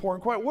 here's an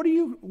important question. What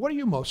are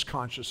you most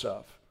conscious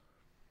of?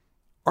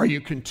 Are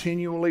you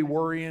continually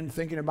worrying,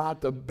 thinking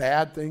about the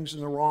bad things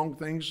and the wrong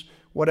things,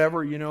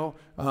 whatever,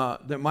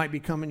 that might be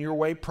coming your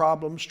way,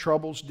 problems,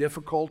 troubles,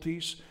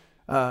 difficulties,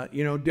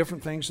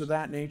 different things of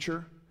that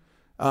nature?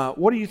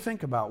 What do you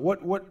think about?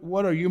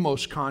 What are you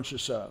most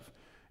conscious of?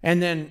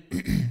 And then,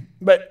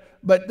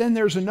 but then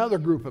there's another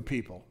group of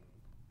people.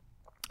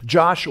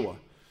 Joshua.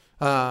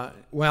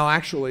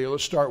 Actually,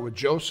 let's start with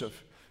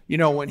Joseph.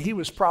 When he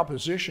was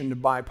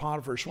propositioned by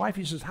Potiphar's wife,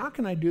 he says, how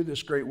can I do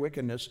this great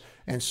wickedness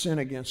and sin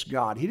against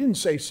God? He didn't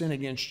say sin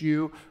against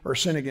you or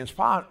sin against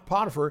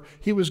Potiphar.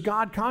 He was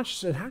God conscious.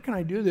 He said, how can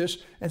I do this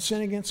and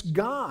sin against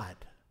God?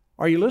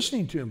 Are you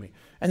listening to me?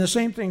 And the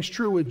same thing's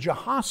true with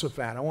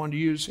Jehoshaphat. I wanted to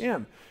use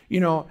him,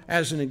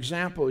 as an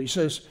example. He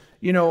says,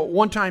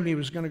 one time he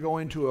was going to go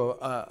into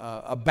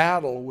a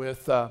battle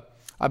with,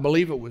 I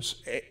believe it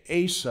was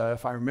Asa,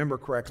 if I remember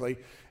correctly.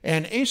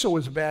 And Asa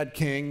was a bad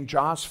king.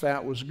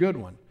 Jehoshaphat was a good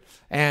one.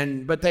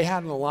 But they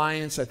had an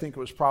alliance. I think it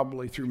was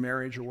probably through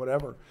marriage or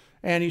whatever.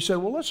 And he said,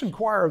 well, let's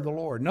inquire of the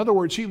Lord. In other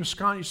words, he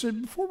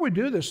said, before we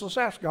do this, let's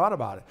ask God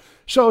about it.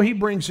 So he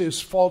brings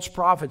his false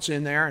prophets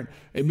in there, and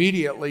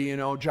immediately,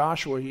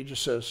 Joshua, he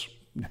just says,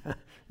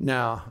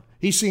 no.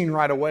 He's seen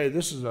right away,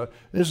 this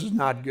is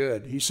not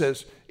good. He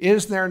says,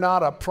 is there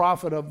not a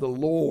prophet of the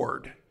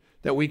Lord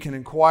that we can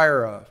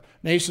inquire of?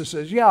 And Asa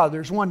says, yeah,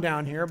 there's one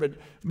down here,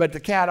 but the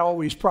cat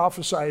always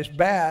prophesies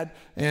bad,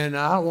 and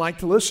I don't like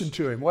to listen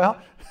to him.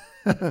 Well,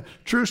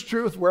 truth's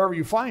truth wherever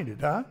you find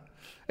it, huh?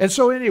 And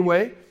so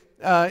anyway,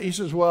 he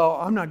says, well,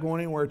 I'm not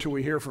going anywhere till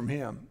we hear from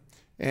him.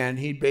 And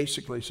he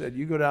basically said,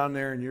 you go down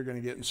there and you're going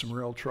to get in some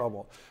real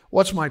trouble.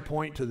 What's my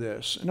point to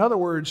this? In other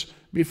words,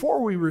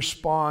 before we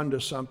respond to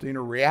something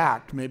or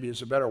react, maybe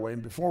is a better way,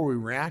 and before we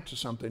react to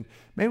something,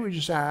 maybe we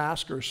just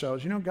ask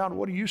ourselves, God,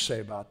 what do you say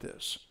about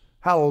this?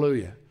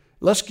 Hallelujah.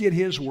 Let's get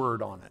His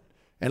word on it,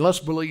 and let's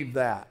believe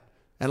that,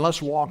 and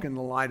let's walk in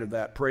the light of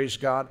that. Praise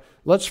God.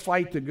 Let's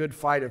fight the good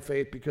fight of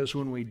faith, because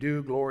when we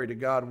do, glory to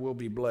God, we'll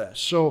be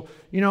blessed. So,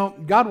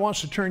 God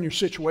wants to turn your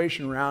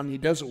situation around, and He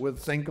does it with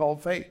a thing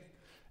called faith.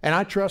 And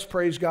I trust,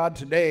 praise God,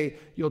 today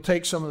you'll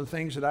take some of the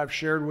things that I've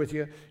shared with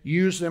you,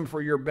 use them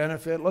for your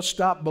benefit. Let's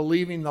stop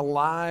believing the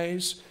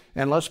lies,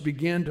 and let's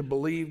begin to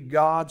believe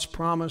God's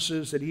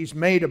promises that He's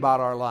made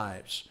about our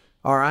lives.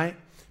 All right?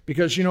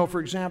 Because, for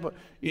example,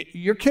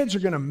 your kids are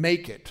going to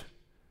make it.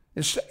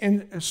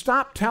 And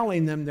stop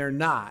telling them they're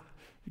not.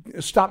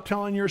 Stop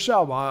telling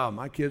yourself, oh,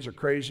 my kids are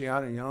crazy.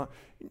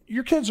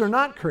 Your kids are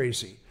not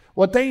crazy.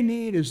 What they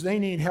need is they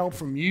need help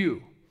from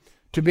you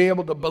to be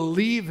able to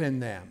believe in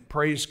them,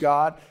 praise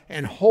God,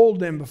 and hold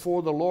them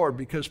before the Lord.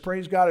 Because,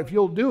 praise God, if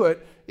you'll do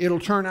it, it'll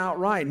turn out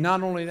right.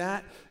 Not only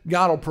that,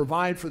 God will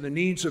provide for the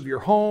needs of your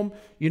home.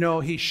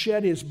 He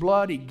shed His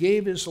blood. He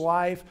gave His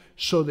life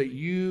so that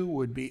you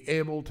would be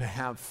able to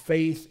have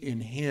faith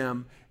in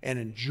Him and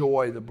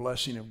enjoy the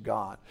blessing of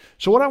God.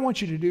 So what I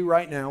want you to do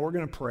right now, we're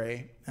going to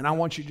pray, and I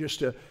want you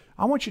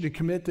to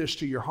commit this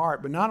to your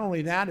heart. But not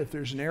only that, if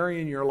there's an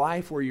area in your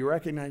life where you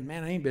recognize,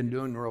 man, I ain't been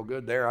doing real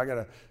good there. I got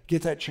to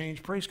get that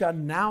changed. Praise God,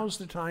 now's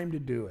the time to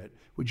do it.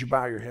 Would you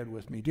bow your head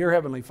with me? Dear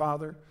Heavenly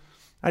Father,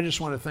 I just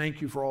want to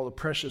thank You for all the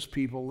precious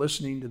people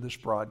listening to this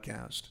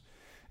broadcast.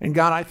 And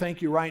God, I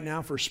thank You right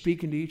now for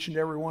speaking to each and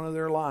every one of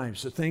their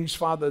lives. The things,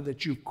 Father,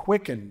 that You've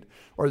quickened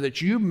or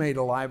that You've made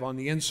alive on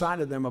the inside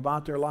of them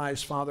about their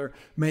lives, Father,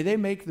 may they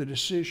make the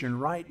decision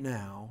right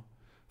now,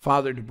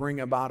 Father, to bring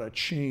about a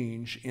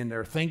change in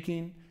their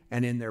thinking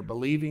and in their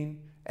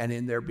believing and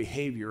in their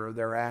behavior or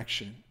their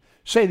action.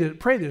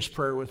 Pray this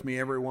prayer with me,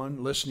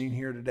 everyone listening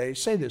here today.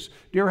 Say this,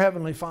 Dear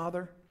Heavenly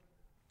Father,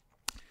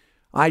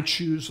 I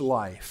choose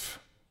life.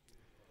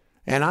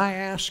 And I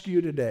ask You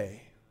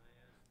today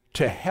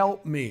to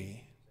help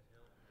me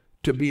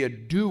to be a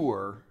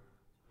doer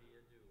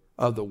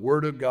of the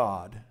Word of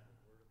God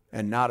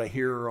and not a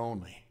hearer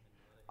only.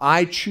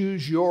 I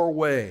choose your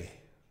way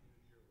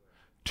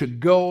to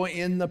go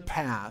in the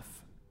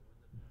path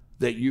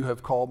that you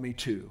have called me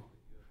to.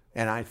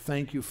 And I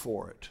thank you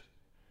for it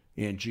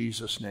in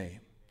Jesus' name.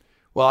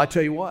 Well, I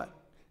tell you what,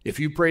 if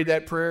you prayed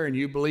that prayer and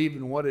you believe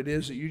in what it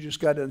is that you just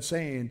got done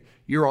saying,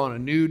 you're on a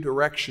new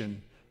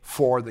direction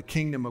for the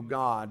kingdom of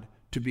God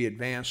to be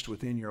advanced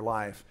within your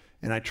life.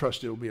 And I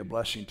trust it will be a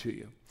blessing to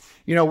you.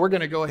 You know, we're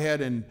going to go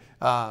ahead and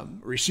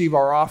receive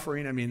our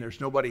offering. I mean,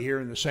 there's nobody here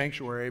in the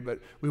sanctuary, but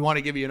we want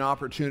to give you an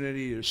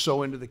opportunity to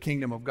sow into the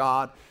kingdom of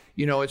God.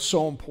 You know, it's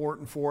so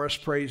important for us,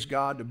 praise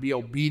God, to be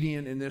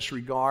obedient in this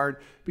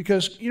regard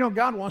because, you know,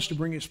 God wants to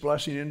bring His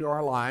blessing into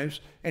our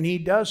lives, and He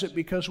does it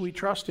because we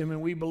trust Him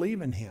and we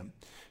believe in Him.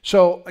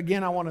 So,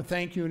 again, I want to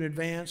thank you in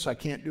advance. I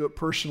can't do it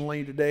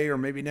personally today or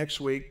maybe next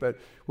week, but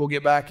we'll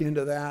get back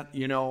into that,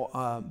 you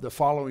know, the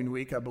following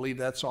week. I believe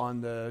that's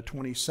on the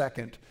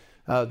 22nd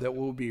that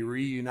we'll be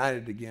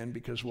reunited again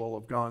because we'll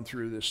have gone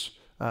through this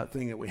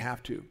thing that we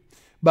have to.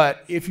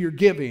 But if you're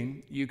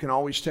giving, you can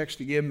always text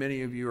to give.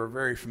 Many of you are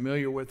very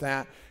familiar with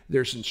that.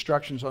 There's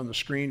instructions on the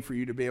screen for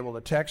you to be able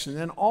to text. And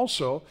then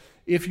also,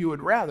 if you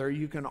would rather,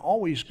 you can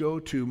always go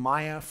to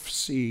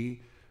myfc.info,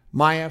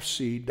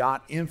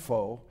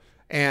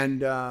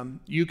 and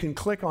you can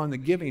click on the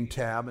giving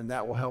tab, and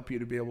that will help you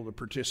to be able to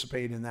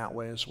participate in that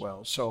way as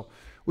well. So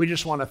we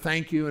just want to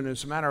thank you. And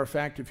as a matter of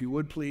fact, if you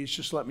would please,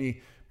 just let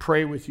me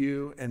pray with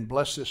you and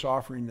bless this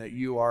offering that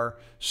you are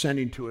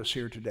sending to us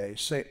here today.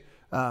 Say,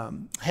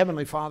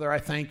 Heavenly Father, I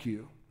thank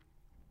you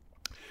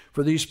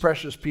for these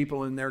precious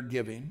people in their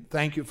giving.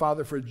 Thank you,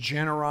 Father, for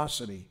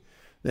generosity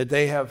that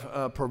they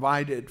have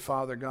provided,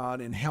 Father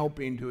God, in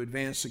helping to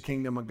advance the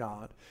kingdom of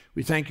God.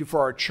 We thank you for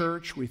our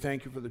church. We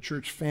thank you for the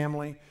church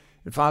family.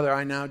 And Father,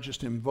 I now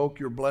just invoke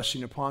your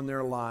blessing upon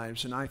their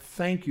lives. And I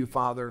thank you,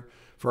 Father,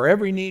 for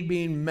every need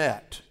being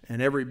met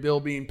and every bill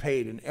being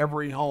paid in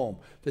every home,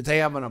 that they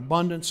have an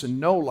abundance and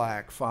no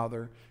lack,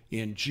 Father,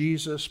 in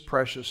Jesus'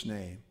 precious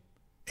name.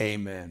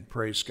 Amen.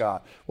 Praise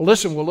God. Well,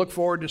 listen, we'll look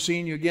forward to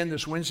seeing you again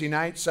this Wednesday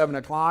night, 7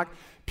 o'clock.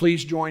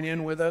 Please join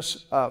in with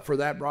us for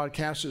that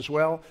broadcast as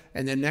well.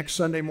 And then next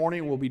Sunday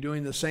morning, we'll be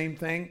doing the same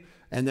thing.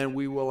 And then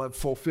we will have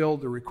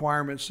fulfilled the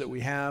requirements that we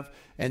have.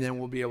 And then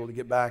we'll be able to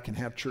get back and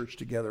have church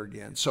together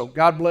again. So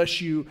God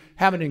bless you.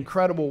 Have an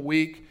incredible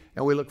week.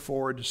 And we look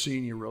forward to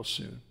seeing you real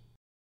soon.